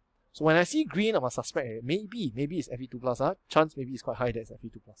 So when I see green, I must suspect maybe it's Fe2+. Chance maybe is quite high that it's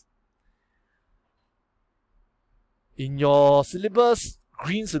Fe2+. In your syllabus,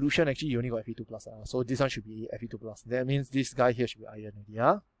 green solution actually you only got Fe2+. So this one should be Fe2+. That means this guy here should be iron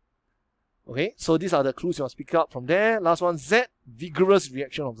already. Okay, so these are the clues you must pick up from there. Last one, Z, vigorous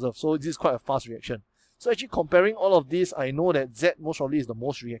reaction observed. So this is quite a fast reaction. So actually comparing all of these, I know that Z most probably is the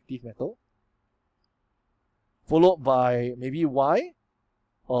most reactive metal. Followed by maybe Y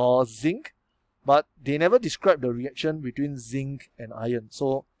or zinc. But they never describe the reaction between zinc and iron.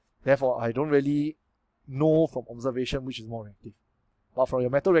 So therefore, I don't really know from observation which is more reactive. But from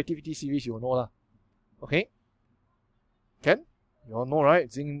your metal reactivity series, you will know lah. Okay? Can? You all know,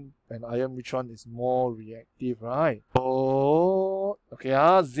 right? Zinc and iron, which one is more reactive, right? Oh,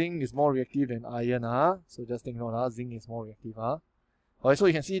 okay, zinc is more reactive than iron, So just think note, zinc is more reactive, Okay, so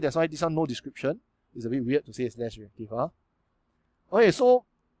you can see that's why this one no description. It's a bit weird to say it's less reactive, Okay, so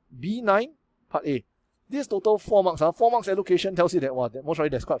B9, part A. This total 4 marks, 4 marks allocation tells you that, that most likely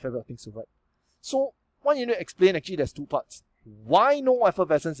there's quite a fair bit of things to write. So, what you need to explain, actually, there's 2 parts. Why no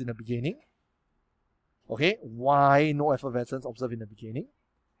effervescence in the beginning? Okay, why no effervescence observed in the beginning?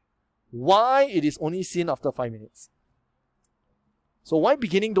 Why it is only seen after 5 minutes? So why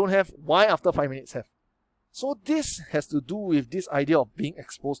beginning don't have, why after 5 minutes have? So this has to do with this idea of being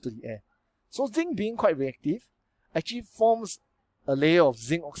exposed to the air. So zinc being quite reactive actually forms a layer of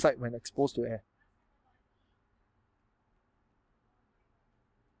zinc oxide when exposed to air.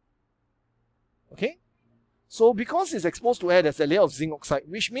 Okay? So because it's exposed to air, there's a layer of zinc oxide,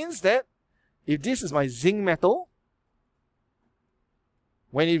 which means that if this is my zinc metal,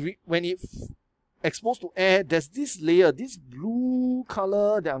 when it exposed to air, there's this layer, this blue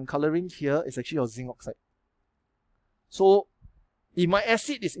color that I'm coloring here is actually your zinc oxide. So if my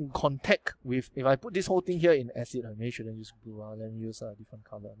acid is in contact with, if I put this whole thing here in acid, I maybe shouldn't use blue, let me use a different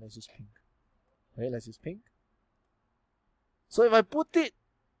color, let's use pink. Okay, let's use pink. So if I put it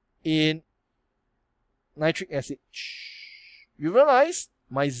in nitric acid, you realize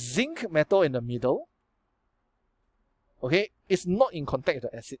my zinc metal in the middle, okay, is not in contact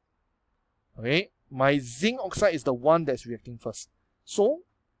with the acid. Okay, my zinc oxide is the one that's reacting first. So,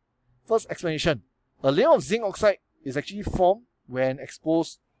 first explanation, a layer of zinc oxide is actually formed when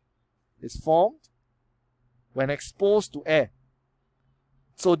exposed, when exposed to air.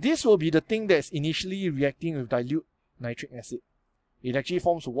 So this will be the thing that's initially reacting with dilute nitric acid. It actually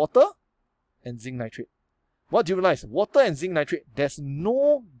forms water and zinc nitrate. What do you realize? Water and zinc nitrate, there's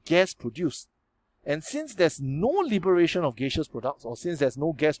no gas produced. And since there's no liberation of gaseous products, or since there's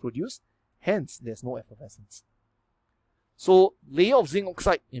no gas produced, hence there's no effervescence. So layer of zinc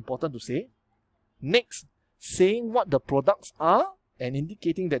oxide, important to say. Next, saying what the products are and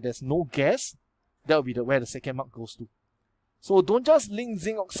indicating that there's no gas, that will be where the second mark goes to. So don't just link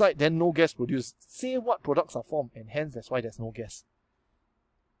zinc oxide, then no gas produced. Say what products are formed, and hence that's why there's no gas.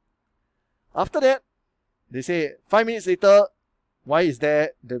 After that, they say 5 minutes later, why is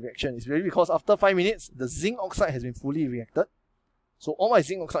there the reaction? It's really because after 5 minutes, the zinc oxide has been fully reacted. So all my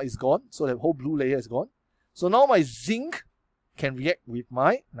zinc oxide is gone, so the whole blue layer is gone. So now my zinc can react with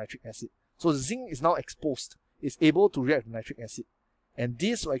my nitric acid. So the zinc is now exposed. It's able to react with nitric acid. And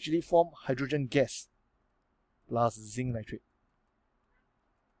this will actually form hydrogen gas plus zinc nitrate.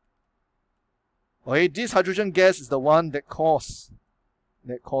 Okay, this hydrogen gas is the one that causes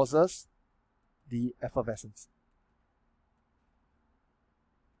the effervescence.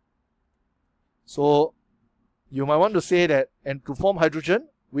 So you might want to say that, and to form hydrogen,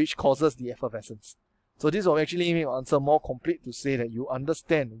 which causes the effervescence. So this will actually make your answer more complete to say that you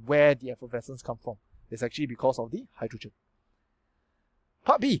understand where the effervescence comes from. It's actually because of the hydrogen.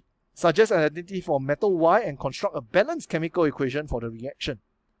 Part B, suggest an identity for metal Y and construct a balanced chemical equation for the reaction.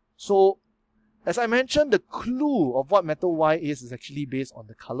 So, as I mentioned, the clue of what metal Y is actually based on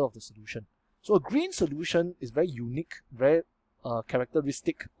the color of the solution. So a green solution is very unique, very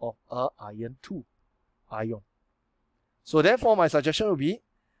characteristic of a iron 2 ion. So therefore my suggestion would be,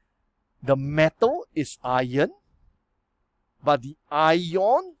 the metal is iron, but the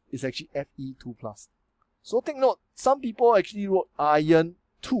ion is actually Fe2+. So take note, some people actually wrote iron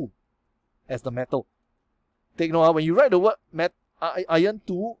 2 as the metal. Take note, when you write the word iron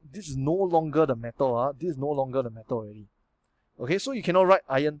 2, this is no longer the metal. This is no longer the metal already. Okay, so you cannot write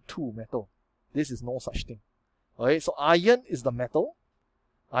iron 2 metal. This is no such thing. Okay, so iron is the metal.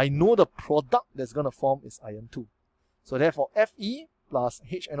 I know the product that's going to form is iron 2. So therefore, Fe plus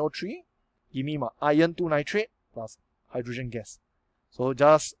HNO3, give me my iron 2 nitrate plus hydrogen gas. So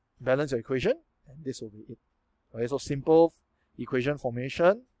just balance your equation, and this will be it. Okay, so simple equation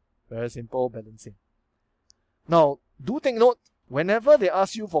formation, very simple balancing. Now, do take note, whenever they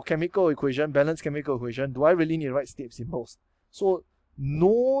ask you for chemical equation, balanced chemical equation, do I really need to write state symbols? So,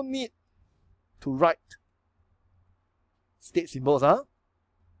 no need to write state symbols,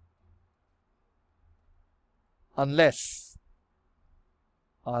 unless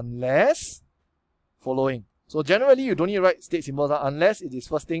following. So generally you don't need to write state symbols unless it is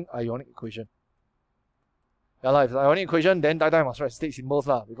first thing ionic equation. Yeah, if it's ionic equation, then I must write state symbols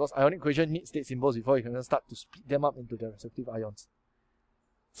because ionic equation needs state symbols before you can start to split them up into their respective ions.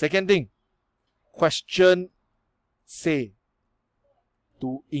 Second thing, question say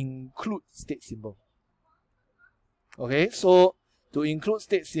to include state symbol. Okay, so to include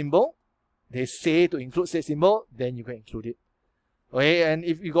state symbol, they say to include state symbol, then you can include it. Okay, and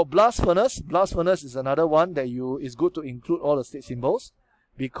if you got blast furnace is another one that is good to include all the state symbols,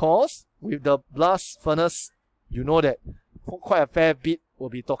 because with the blast furnace, you know that quite a fair bit will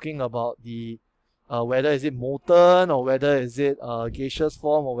be talking about the whether is it molten or whether is it gaseous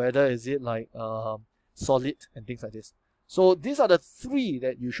form or whether is it like solid and things like this. So these are the three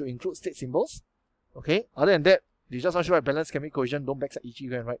that you should include state symbols. Okay, other than that, you just want to write balanced chemical equation, don't backside each, you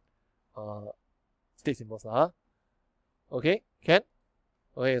can write state symbols. Okay, can?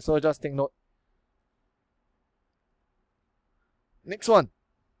 Okay, so just take note. Next one.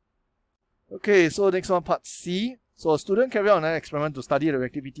 Okay, so next one, part C. So a student carried out an experiment to study the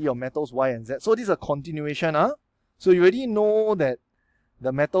reactivity of metals Y and Z. So this is a continuation. So you already know that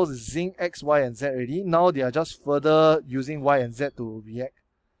the metals is zinc, X, Y, and Z already. Now they are just further using Y and Z to react.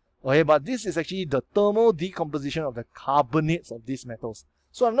 Okay, but this is actually the thermal decomposition of the carbonates of these metals.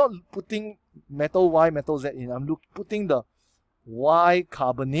 So I'm not putting metal Y, metal Z in. I'm putting the Y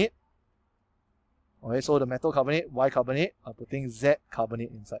carbonate. Okay, so the metal carbonate, Y carbonate, I'm putting Z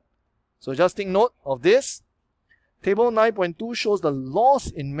carbonate inside. So just take note of this. Table 9.2 shows the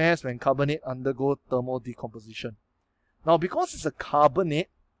loss in mass when carbonate undergo thermal decomposition. Now, because it's a carbonate,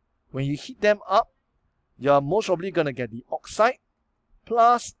 when you heat them up, you're most probably going to get the oxide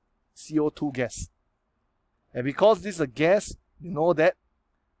plus CO2 gas. And because this is a gas, you know that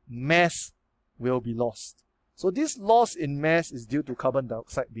mass will be lost. So this loss in mass is due to carbon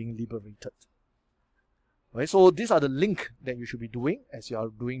dioxide being liberated. Okay, so these are the link that you should be doing as you are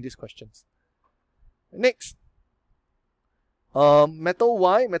doing these questions. Next, metal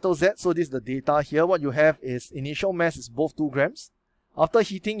Y, metal Z, so this is the data here. What you have is initial mass is both 2 grams. After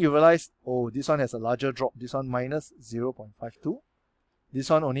heating, you realize, oh, this one has a larger drop. This one minus 0.52. This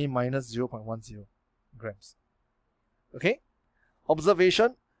one only minus 0.10 grams. Okay?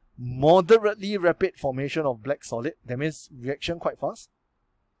 Observation, moderately rapid formation of black solid. That means reaction quite fast.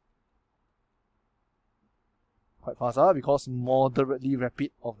 Quite fast, because moderately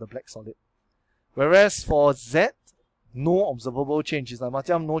rapid of the black solid. Whereas for Z, no observable change. It's like,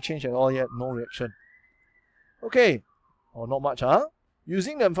 Matiam, no change at all yet, no reaction. Okay, or not much,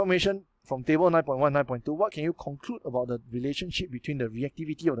 Using the information from table 9.1, 9.2, what can you conclude about the relationship between the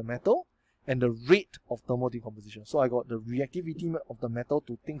reactivity of the metal and the rate of thermal decomposition? So I got the reactivity of the metal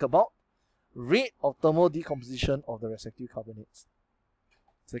to think about, rate of thermal decomposition of the respective carbonates.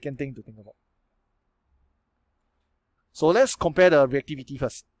 Second thing to think about. So let's compare the reactivity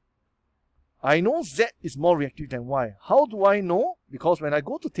first. I know Z is more reactive than Y. How do I know? Because when I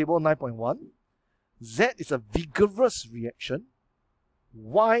go to table 9.1, Z is a vigorous reaction,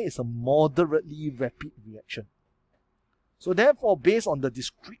 Y is a moderately rapid reaction. So therefore, based on the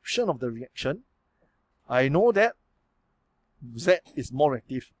description of the reaction, I know that Z is more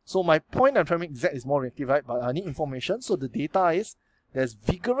reactive. So my point I'm trying to make, Z is more reactive, right? But I need information. So the data is, there's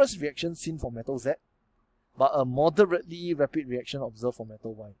vigorous reaction seen for metal Z, but a moderately rapid reaction observed for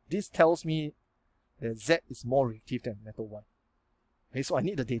metal Y. This tells me that Z is more reactive than metal Y. Okay, so I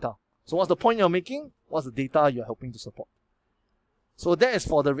need the data. So what's the point you're making? What's the data you're helping to support? So that is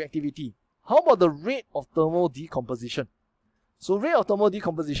for the reactivity. How about the rate of thermal decomposition? So rate of thermal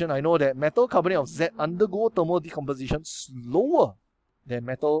decomposition, I know that metal carbonate of Z undergo thermal decomposition slower than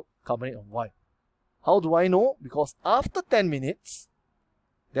metal carbonate of Y. How do I know? Because after 10 minutes,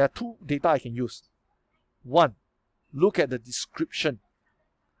 there are 2 data I can use. 1, look at the description.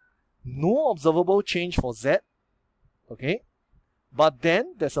 No observable change for Z, okay? But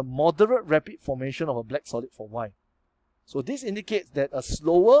then there's a moderate rapid formation of a black solid for Y. So this indicates that a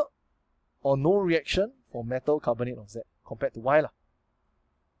slower or no reaction for metal carbonate of Z compared to Y.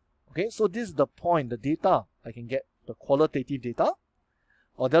 Okay, so this is the point, the data I can get, the qualitative data.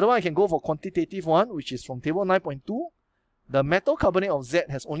 Or the other one I can go for quantitative one, which is from table 9.2. The metal carbonate of Z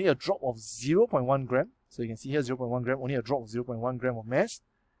has only a drop of 0.1 gram. So you can see here 0.1 gram, only a drop of 0.1 gram of mass.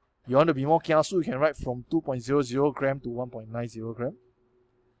 You want to be more kiasu, you can write from 2.00 gram to 1.90 gram.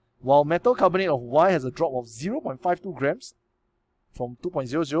 While metal carbonate of Y has a drop of 0.52 grams from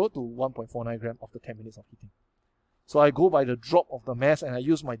 2.00 to 1.49 gram after 10 minutes of heating. So I go by the drop of the mass and I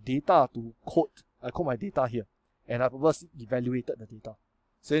use my data to quote. I quote my data here. And I purposely evaluated the data.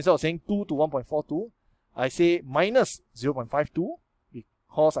 So instead of saying 2 to 1.42, I say minus 0.52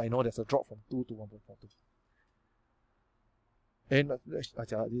 because I know there's a drop from 2 to 1.42. And this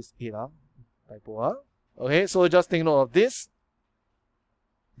 8, typo. Okay, so just take note of this.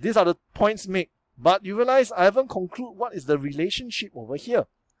 These are the points made. But you realize I haven't concluded what is the relationship over here.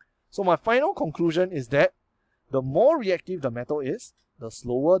 So my final conclusion is that the more reactive the metal is, the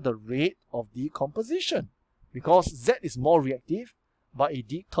slower the rate of decomposition. Because Z is more reactive, but it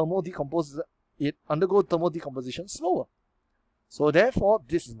undergoes thermal decomposition slower. So therefore,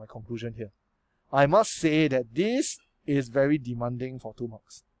 this is my conclusion here. I must say that this is very demanding for 2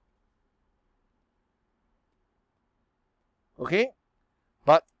 marks. Okay?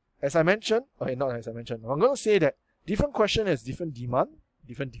 But as I mentioned, okay, not as I mentioned, I'm going to say that different question has different demand,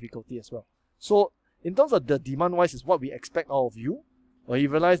 different difficulty as well. So in terms of the demand-wise is what we expect out of you, or you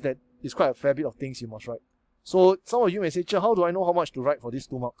realize that it's quite a fair bit of things you must write. So some of you may say, how do I know how much to write for these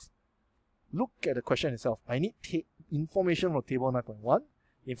 2 marks? Look at the question itself. I need information from table 9.1,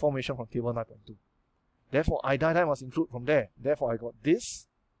 information from table 9.2. Therefore, I must include from there. Therefore, I got this.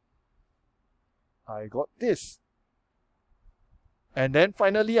 I got this. And then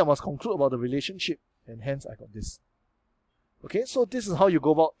finally, I must conclude about the relationship. And hence, I got this. Okay, so this is how you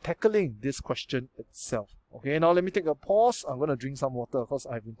go about tackling this question itself. Okay, now let me take a pause. I'm going to drink some water because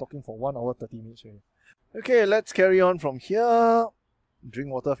I've been talking for 1 hour, 30 minutes already. Okay, let's carry on from here.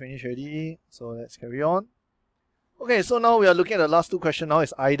 Drink water, finish already. So let's carry on. Okay, so now we are looking at the last 2 questions. Now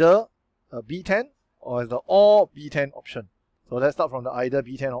it's either a B10 or the or B10 option. So let's start from the either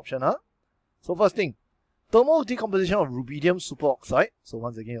B10 option. So first thing, Thermal decomposition of rubidium superoxide, so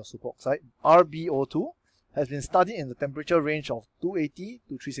once again your superoxide, RbO2, has been studied in the temperature range of 280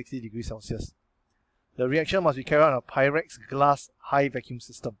 to 360 degrees Celsius. The reaction must be carried out in a Pyrex glass high vacuum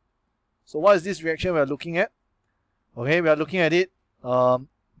system. So what is this reaction we are looking at? Okay, we are looking at it,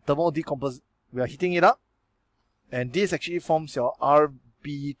 thermal decomposition, we are heating it up, and this actually forms your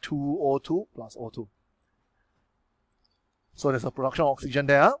Rb2O2 plus O2. So there's a production of oxygen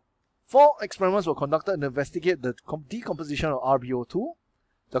there. 4 experiments were conducted to investigate the decomposition of RbO2.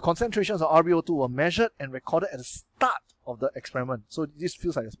 The concentrations of RbO2 were measured and recorded at the start of the experiment. So this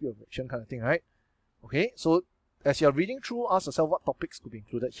feels like a speed of reaction kind of thing, right? Okay, so as you're reading through, ask yourself what topics could be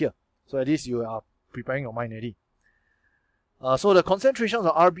included here. So at least you are preparing your mind already. So the concentrations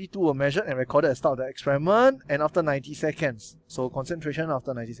of Rb2 were measured and recorded at the start of the experiment and after 90 seconds. So concentration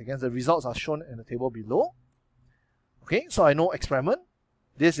after 90 seconds. The results are shown in the table below. Okay, so I know experiment.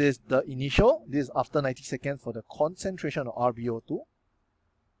 This is the initial. This is after 90 seconds for the concentration of RbO2.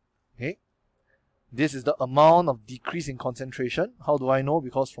 Okay. This is the amount of decrease in concentration. How do I know?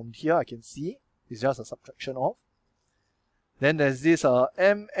 Because from here I can see it's just a subtraction of. Then there's this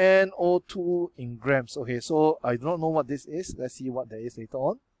MnO2 in grams. Okay, so I do not know what this is. Let's see what there is later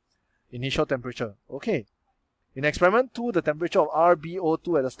on. Initial temperature. Okay. In experiment 2, the temperature of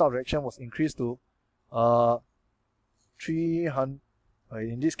RbO2 at the start of reaction was increased to 300.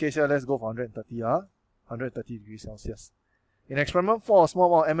 In this case here, let's go for 130. 130 degrees Celsius. In experiment 4, a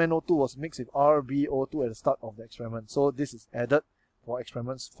small amount of MnO2 was mixed with RbO2 at the start of the experiment. So this is added for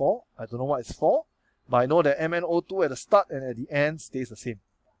experiments 4. I don't know what it's for, but I know that MnO2 at the start and at the end stays the same.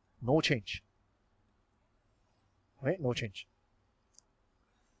 No change. Right? No change.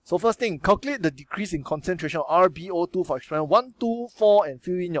 So first thing, calculate the decrease in concentration of RbO2 for experiment 1, 2, 4 and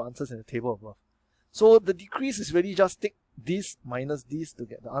fill in your answers in the table above. So the decrease is really just take this minus this to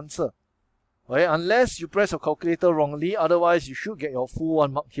get the answer. Okay, unless you press your calculator wrongly, otherwise you should get your full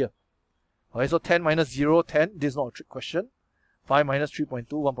 1 mark here. Okay, so 10 minus 0, 10. This is not a trick question. 5 minus 3.2,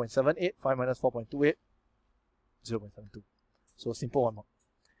 1.78. 5 minus 4.28, 0.72. So simple 1 mark.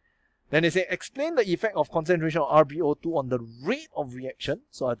 Then they say, explain the effect of concentration of RbO2 on the rate of reaction.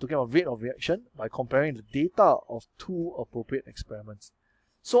 So I'm talking about rate of reaction by comparing the data of 2 appropriate experiments.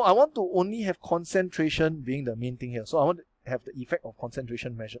 So I want to only have concentration being the main thing here. So I want to have the effect of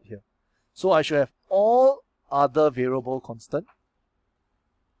concentration measured here. So I should have all other variable constant.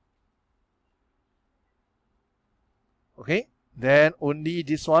 Okay, then only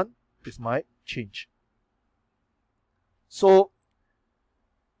this one is my change. So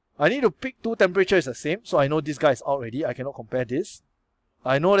I need to pick 2 temperatures the same. So I know this guy is out already. I cannot compare this.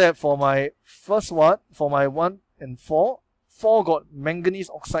 I know that for my first one, for my 1 and 4, 4 got manganese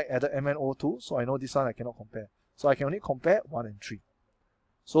oxide added MnO2. So I know this one I cannot compare. So I can only compare 1 and 3.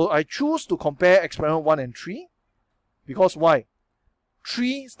 So I choose to compare experiment 1 and 3. Because why?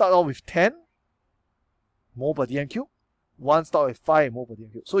 3 start off with 10 mole per dm cube. 1 start with 5 mole per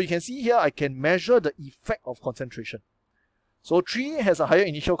dm cube. So you can see here I can measure the effect of concentration. So 3 has a higher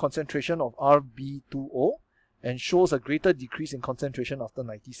initial concentration of Rb2O and shows a greater decrease in concentration after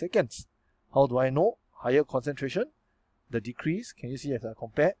 90 seconds. How do I know? Higher concentration, the decrease, can you see as I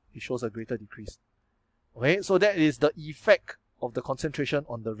compare, it shows a greater decrease. Okay, so that is the effect of the concentration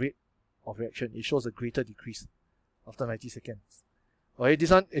on the rate of reaction. It shows a greater decrease after 90 seconds. Okay,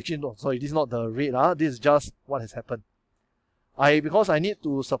 this one, actually no, sorry, this is not the rate, this is just what has happened. Because I need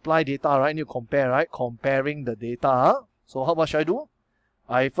to supply data, right, I need to compare, right, comparing the data. So how much should I do?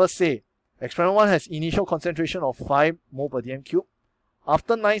 I first say, experiment 1 has initial concentration of 5 mole per dm cube.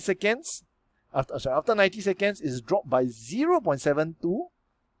 After 9 seconds, after 90 seconds, it's dropped by 0.72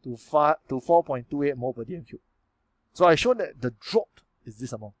 to 4.28 mole per dm cube. So I showed that the drop is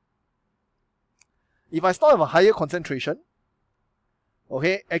this amount. If I start with a higher concentration,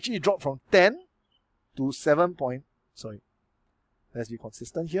 okay, actually it dropped from 10 to 7. Let's be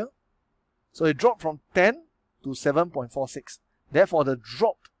consistent here. So it dropped from 10 to 7.46. Therefore, the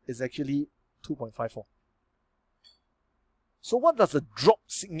drop is actually 2.54. So what does the drop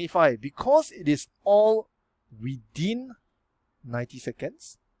signify? Because it is all within 90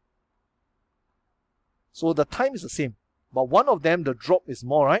 seconds. So the time is the same. But one of them, the drop is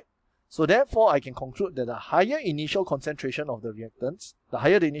more, right? So therefore, I can conclude that the higher initial concentration of the reactants,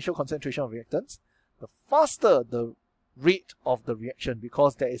 the faster the rate of the reaction,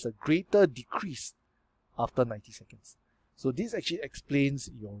 because there is a greater decrease after 90 seconds. So this actually explains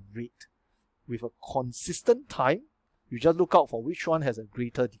your rate. With a consistent time, you just look out for which one has a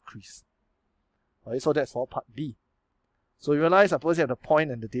greater decrease. Alright, so that's for part B. So you realize I suppose you have the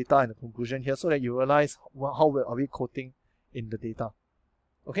point and the data and the conclusion here so that you realize how are we quoting in the data.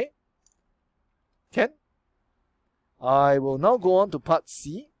 Okay? Can? I will now go on to part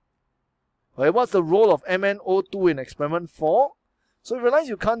C. Okay, what's the role of MnO2 in experiment 4? So you realize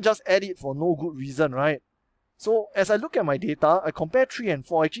you can't just add it for no good reason, right? So as I look at my data, I compare 3 and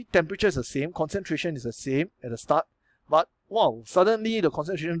 4. Actually, temperature is the same, concentration is the same at the start, but wow, suddenly the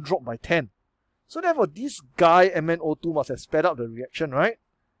concentration dropped by 10. So therefore, this guy MnO2 must have sped up the reaction, right?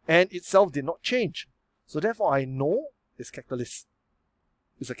 And itself did not change. So therefore, I know it's catalyst.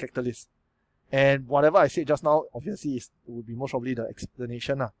 It's a catalyst. And whatever I said just now, obviously, it would be most probably the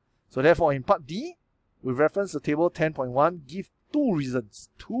explanation. So therefore, in part D, with reference to table 10.1, give two reasons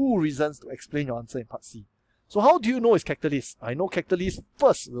to explain your answer in part C. So how do you know it's catalyst? I know catalyst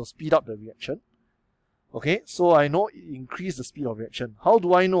first will speed up the reaction. Okay, so I know it increases the speed of reaction. How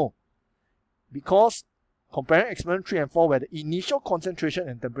do I know? Because comparing experiment 3 and 4 where the initial concentration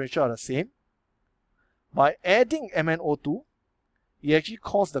and temperature are the same, by adding MnO2, it actually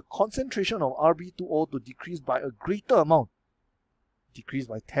caused the concentration of Rb2O to decrease by a greater amount. Decrease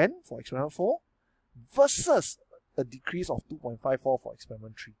by 10 for experiment 4 versus a decrease of 2.54 for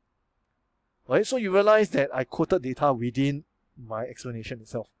experiment 3. Right, so you realize that I quoted data within my explanation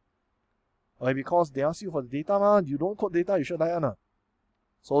itself. Right, because they ask you for the data, man. You don't quote data, you should like Anna.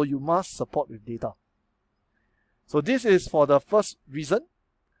 So you must support with data. So this is for the first reason.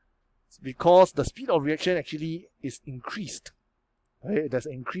 It's because the speed of reaction actually is increased. Right, there's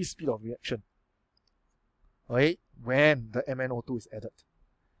an increased speed of reaction. Right, when the MnO2 is added.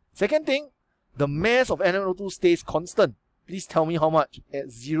 Second thing, the mass of MnO2 stays constant. Please tell me how much? At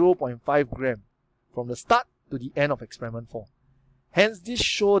 0.5 gram from the start to the end of experiment 4. Hence, this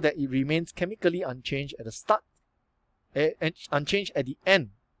shows that it remains chemically unchanged at the start, unchanged at the end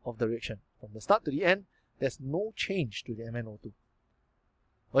of the reaction. From the start to the end, there's no change to the MnO2.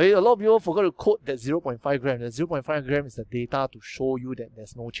 Okay, a lot of people forgot to quote that 0.5 gram. The 0.5 gram is the data to show you that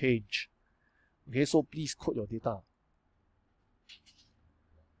there's no change. Okay, so please quote your data.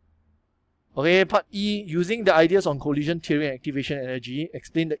 Okay, part E, using the ideas on collision theory and activation energy,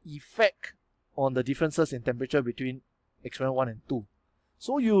 explain the effect on the differences in temperature between experiment 1 and 2.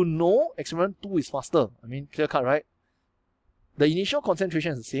 So you know experiment 2 is faster. I mean, clear cut, right? The initial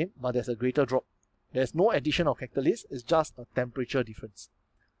concentration is the same, but there's a greater drop. There's no addition of catalyst, it's just a temperature difference.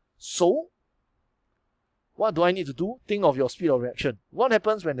 So, what do I need to do? Think of your speed of reaction. What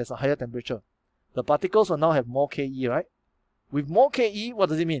happens when there's a higher temperature? The particles will now have more Ke, right? With more Ke, what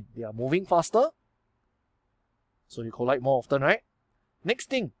does it mean? They are moving faster, so you collide more often, right? Next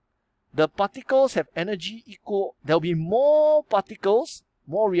thing, the particles have energy equal. There will be more particles,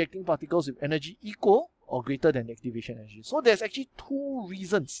 more reacting particles with energy equal or greater than the activation energy. So there's actually two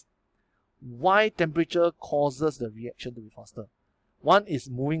reasons why temperature causes the reaction to be faster. One is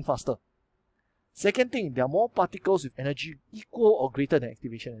moving faster. Second thing, there are more particles with energy equal or greater than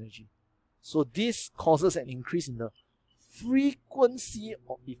activation energy. So this causes an increase in the frequency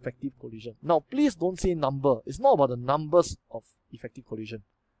of effective collision. Now, please don't say number. It's not about the numbers of effective collision.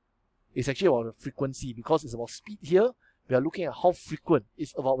 It's actually about the frequency, because it's about speed here. We are looking at how frequent.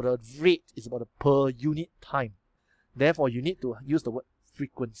 It's about the rate. It's about the per unit time. Therefore, you need to use the word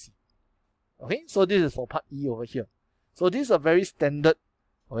frequency. Okay, so this is for part E over here. So this is a very standard,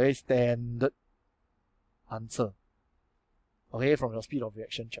 okay, standard answer, okay, from your speed of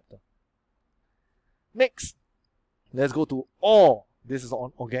reaction chapter. Next, let's go to OR. This is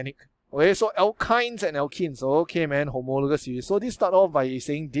on organic. Okay, so alkynes and alkenes. Okay, man, homologous series. So this start off by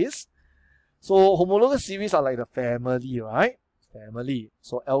saying this. So homologous series are like the family, right? Family.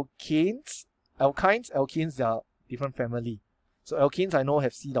 So alkenes, alkenes, they are different family. So alkenes I know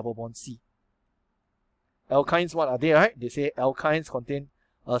have C double bond C. Alkynes, what are they, right? They say alkynes contain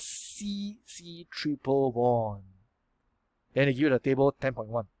a C triple bond. Then they give you the table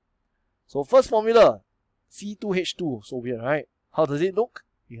 10.1. So first formula, C2H2. So weird, right? How does it look?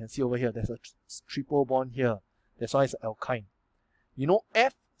 You can see over here, there's a triple bond here. That's why it's an alkyne. You know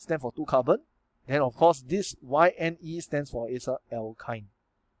F stands for 2 carbon. Then of course this YNE stands for it's an alkyne.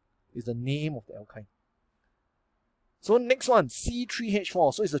 It's the name of the alkyne. So next one,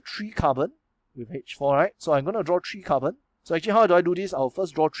 C3H4. So it's a 3 carbon with H4, right? So I'm going to draw 3 carbon. So actually, how do I do this? I'll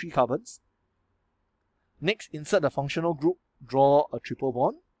first draw 3 carbons. Next, insert the functional group, draw a triple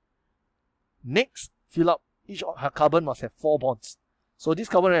bond. Next, fill up. Each carbon must have 4 bonds. So this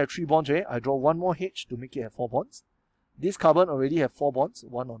carbon has 3 bonds, right? I draw 1 more H to make it have 4 bonds. This carbon already have 4 bonds,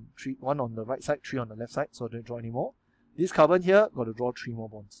 1 on the right side, 3 on the left side, so I don't draw any more. This carbon here, got to draw 3 more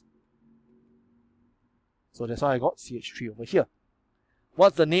bonds. So that's why I got CH3 over here.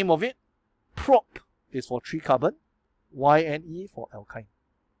 What's the name of it? Prop is for 3 carbon, YNE for alkyne.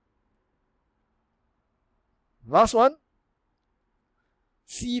 Last one,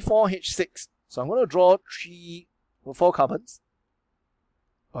 C4H6. So I'm going to draw 3 4 carbons.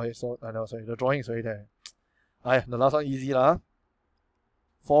 Okay, so I know, sorry, the drawing is already there. The last one easy lah.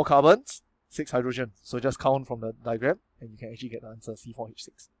 4 carbons, 6 hydrogen. So just count from the diagram and you can actually get the answer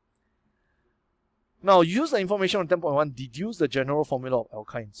C4H6. Now use the information on 10.1, deduce the general formula of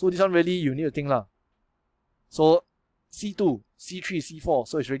alkyne. So this one really you need to think lah. So C2, C3, C4,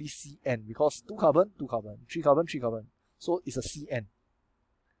 so it's really Cn because 2 carbon, 2 carbon, 3 carbon, 3 carbon. So it's a Cn.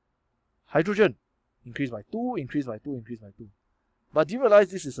 Hydrogen, increase by 2, increase by 2, increase by 2. But do you realize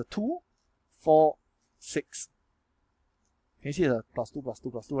this is a 2, 4, 6? Can you see the plus 2, plus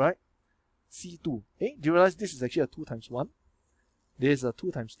 2, plus 2, right? C2. Do you realize this is actually a 2 times 1? There's a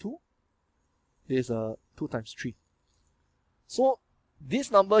 2 times 2. There's a 2 times 3. So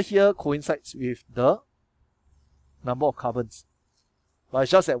this number here coincides with the number of carbons. But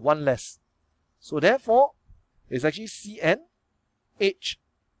it's just at 1 less. So therefore, it's actually Cn H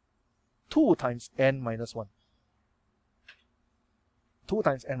 2 times n minus 1. 2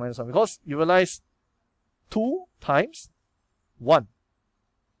 times n minus 1. Because you realize 2 times 1.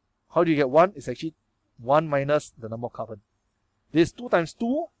 How do you get 1? It's actually 1 minus the number of carbon. This 2 times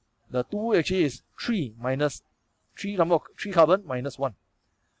 2. The 2 actually is 3 minus 3 carbon minus 1.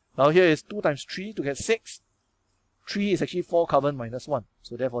 Now here is 2 times 3 to get 6. 3 is actually 4 carbon minus 1.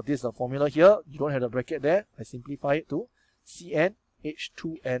 So therefore this is the formula here. You don't have the bracket there. I simplify it to Cn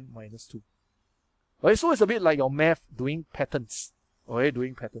H2n minus 2. Okay, so it's a bit like your math doing patterns. Okay,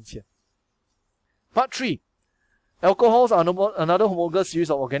 doing patterns here. Part 3. Alcohols are another homologous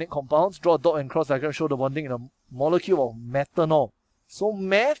series of organic compounds. Draw a dot and cross diagram, show the bonding in a molecule of methanol. So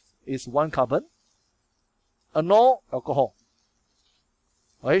meth is 1 carbon. Anol, alcohol.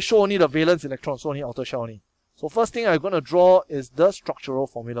 Okay, show only the valence electron, so only outer shell only. So first thing I'm going to draw is the structural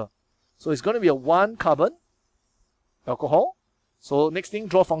formula. So it's going to be a 1 carbon alcohol. So next thing,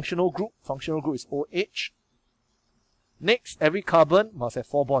 draw functional group. Functional group is OH. Next, every carbon must have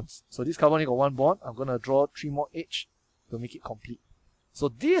 4 bonds. So this carbon only got 1 bond. I'm going to draw 3 more H to make it complete. So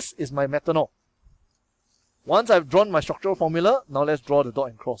this is my methanol. Once I've drawn my structural formula, now let's draw the dot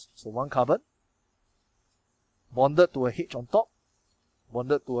and cross. So 1 carbon, bonded to a H on top,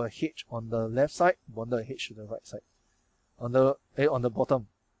 bonded to a H on the left side, bonded a H to the right side. On the bottom.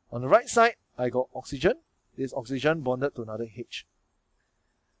 On the right side, I got oxygen. This oxygen bonded to another H.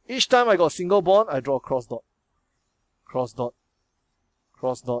 Each time I got a single bond, I draw a cross dot. Cross dot,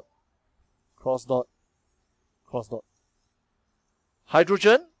 cross dot, cross dot, cross dot.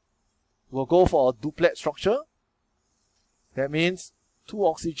 Hydrogen will go for a duplet structure. That means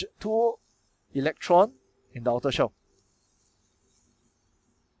 2 electron in the outer shell.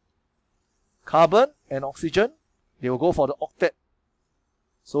 Carbon and oxygen, they will go for the octet.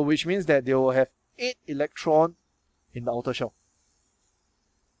 So which means that they will have 8 electron in the outer shell.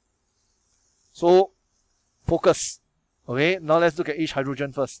 So focus. Okay, now let's look at each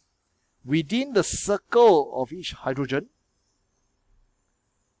hydrogen first. Within the circle of each hydrogen,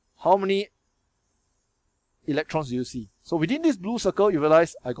 how many electrons do you see? So within this blue circle, you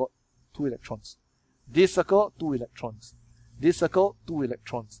realize I got 2 electrons. This circle, 2 electrons. This circle, 2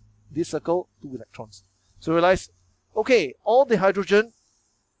 electrons. This circle, 2 electrons. So you realize, okay, all the hydrogen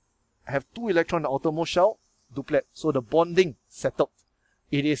have 2 electrons in the outermost shell, duplet. So the bonding settled.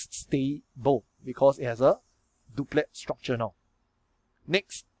 It is stable because it has a duplet structure now.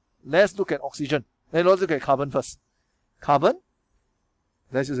 Next, let's look at oxygen. Then let's look at carbon first. Carbon,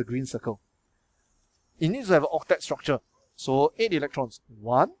 let's use a green circle. It needs to have an octet structure. So 8 electrons.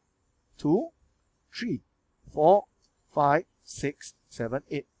 1, 2, 3, 4, 5, 6, 7,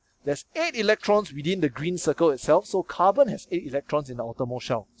 8. There's 8 electrons within the green circle itself. So carbon has 8 electrons in the outermost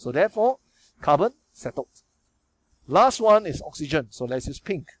shell. So therefore, carbon settled. Last one is oxygen. So let's use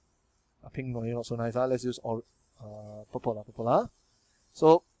pink. Pink no, not so nice. Let's use purple.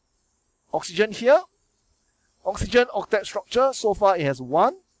 So oxygen here. Oxygen octet structure. So far it has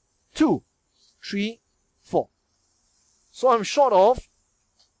 1, 2, 3, 4. So I'm short of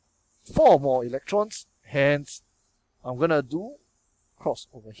 4 more electrons. Hence, I'm going to do cross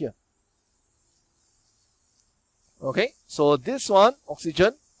over here. Okay, so this one,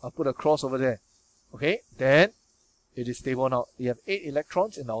 oxygen, I'll put a cross over there. Okay, then it is stable now. You have 8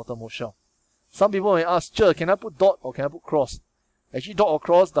 electrons in the outermost shell. Some people may ask, Cher, can I put dot or can I put cross? Actually, dot or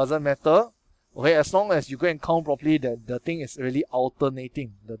cross doesn't matter. Okay, as long as you go and count properly, that the thing is really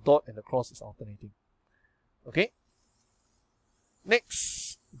alternating. The dot and the cross is alternating. Okay.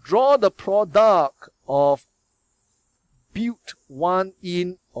 Next, draw the product of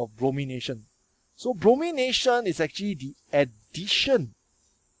but1-ene of bromination. So bromination is actually the addition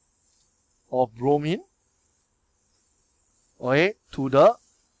of bromine, okay, to the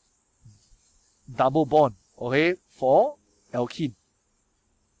double bond, okay, for alkene.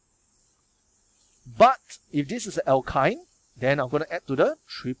 But if this is an alkyne, then I'm going to add to the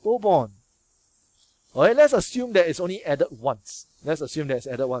triple bond. Alright, let's assume that it's only added once. Let's assume that it's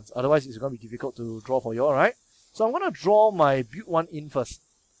added once. Otherwise, it's going to be difficult to draw for you, alright? So I'm going to draw my but 1 in first.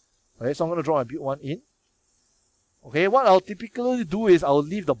 Okay, so I'm going to draw my but 1 in. Okay, what I'll typically do is I'll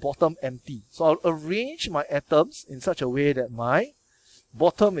leave the bottom empty. So I'll arrange my atoms in such a way that my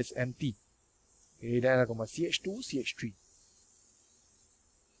bottom is empty. Okay, then I got my CH2, CH3.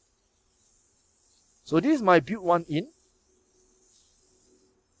 So this is my but 1 in.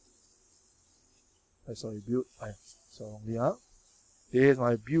 Sorry, but this is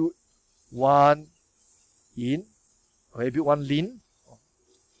my but 1 in. Okay, but 1 lin.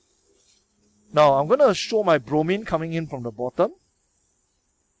 Now I'm going to show my bromine coming in from the bottom.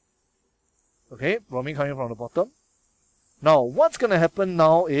 Okay, bromine coming from the bottom. Now what's going to happen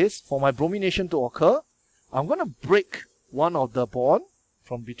now is for my bromination to occur, I'm going to break one of the bond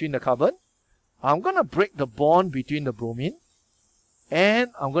from between the carbon. I'm going to break the bond between the bromine.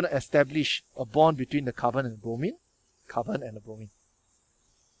 And I'm going to establish a bond between the carbon and the bromine. Carbon and the bromine.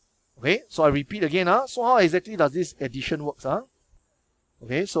 Okay, so I repeat again. So how exactly does this addition work?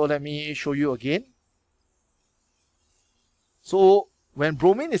 Okay, so let me show you again. So when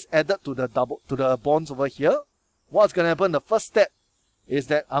bromine is added to the bonds over here, what's going to happen? The first step is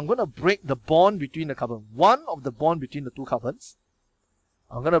that I'm going to break the bond between the carbon. One of the bond between the two carbons.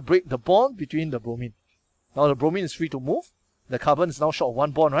 I'm going to break the bond between the bromine. Now the bromine is free to move. The carbon is now short of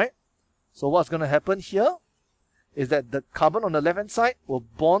one bond, right? So what's going to happen here is that the carbon on the left hand side will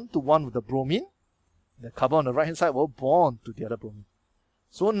bond to one with the bromine. The carbon on the right hand side will bond to the other bromine.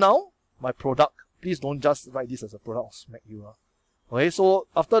 So now, my product, please don't just write this as a product, I'll smack you. Okay, so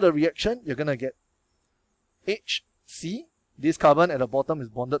after the reaction, you're going to get HC. This carbon at the bottom is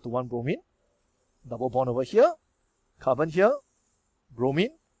bonded to one bromine. Double bond over here. Carbon here.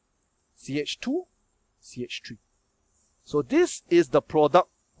 Bromine. CH2. CH3. So this is the product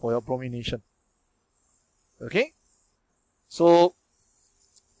for your bromination. Okay? So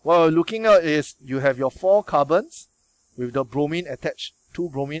what we're looking at is you have your 4 carbons with the bromine attached, 2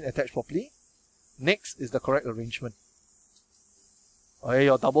 bromine attached properly. Next is the correct arrangement. Okay,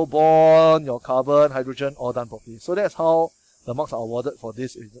 your double bond, your carbon, hydrogen, all done properly. So that's how the marks are awarded for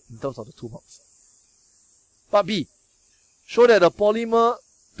this in terms of the 2 marks. Part B. Show that the polymer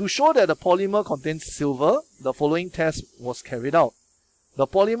To show that the polymer contains silver, the following test was carried out. The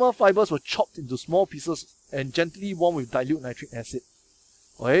polymer fibers were chopped into small pieces and gently warmed with dilute nitric acid.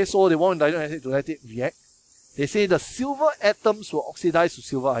 Okay, so they warmed with dilute acid to let it react. They say the silver atoms were oxidized to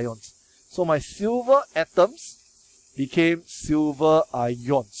silver ions. So my silver atoms became silver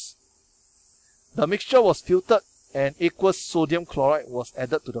ions. The mixture was filtered and aqueous sodium chloride was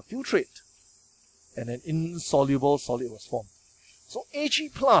added to the filtrate. And an insoluble solid was formed. So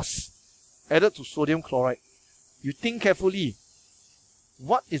Ag plus added to sodium chloride. You think carefully.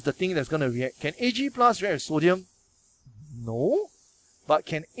 What is the thing that's going to react? Can Ag plus react with sodium? No. But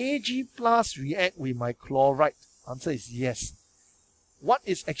can Ag plus react with my chloride? Answer is yes. What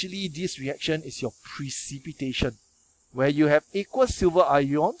is actually this reaction is your precipitation, where you have aqueous silver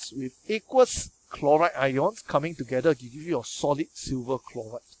ions with aqueous chloride ions coming together to give you a solid silver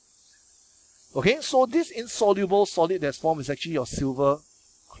chloride. Okay, so this insoluble solid that's formed is actually your silver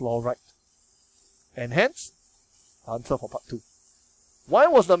chloride. And hence, answer for part 2. Why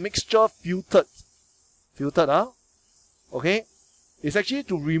was the mixture filtered? Filtered, okay? It's actually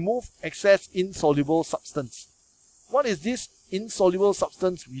to remove excess insoluble substance. What is this insoluble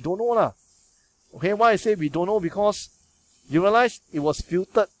substance? We don't know. Okay, why I say we don't know? Because you realize it was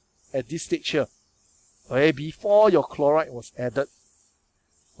filtered at this stage here. Okay, before your chloride was added.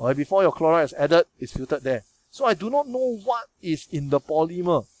 Okay, before your chloride is added, it's filtered there. So I do not know what is in the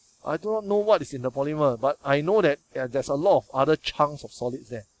polymer. I do not know what is in the polymer, but I know that there's a lot of other chunks of solids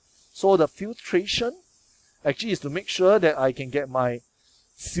there. So the filtration actually is to make sure that I can get my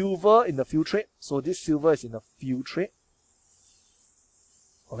silver in the filtrate. So this silver is in the filtrate.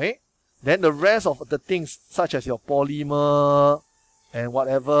 Okay. Then the rest of the things, such as your polymer and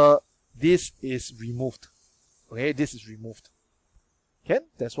whatever, this is removed. Okay, this is removed. Okay,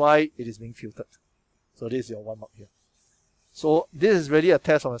 that's why it is being filtered. So this is your 1 mark here. So this is really a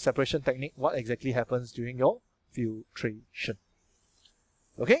test on the separation technique, what exactly happens during your filtration.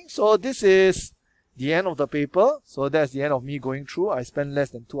 Okay, so this is the end of the paper. So that's the end of me going through. I spent less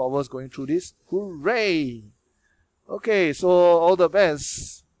than 2 hours going through this. Hooray! Okay, so all the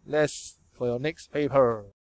best. Let's for your next paper.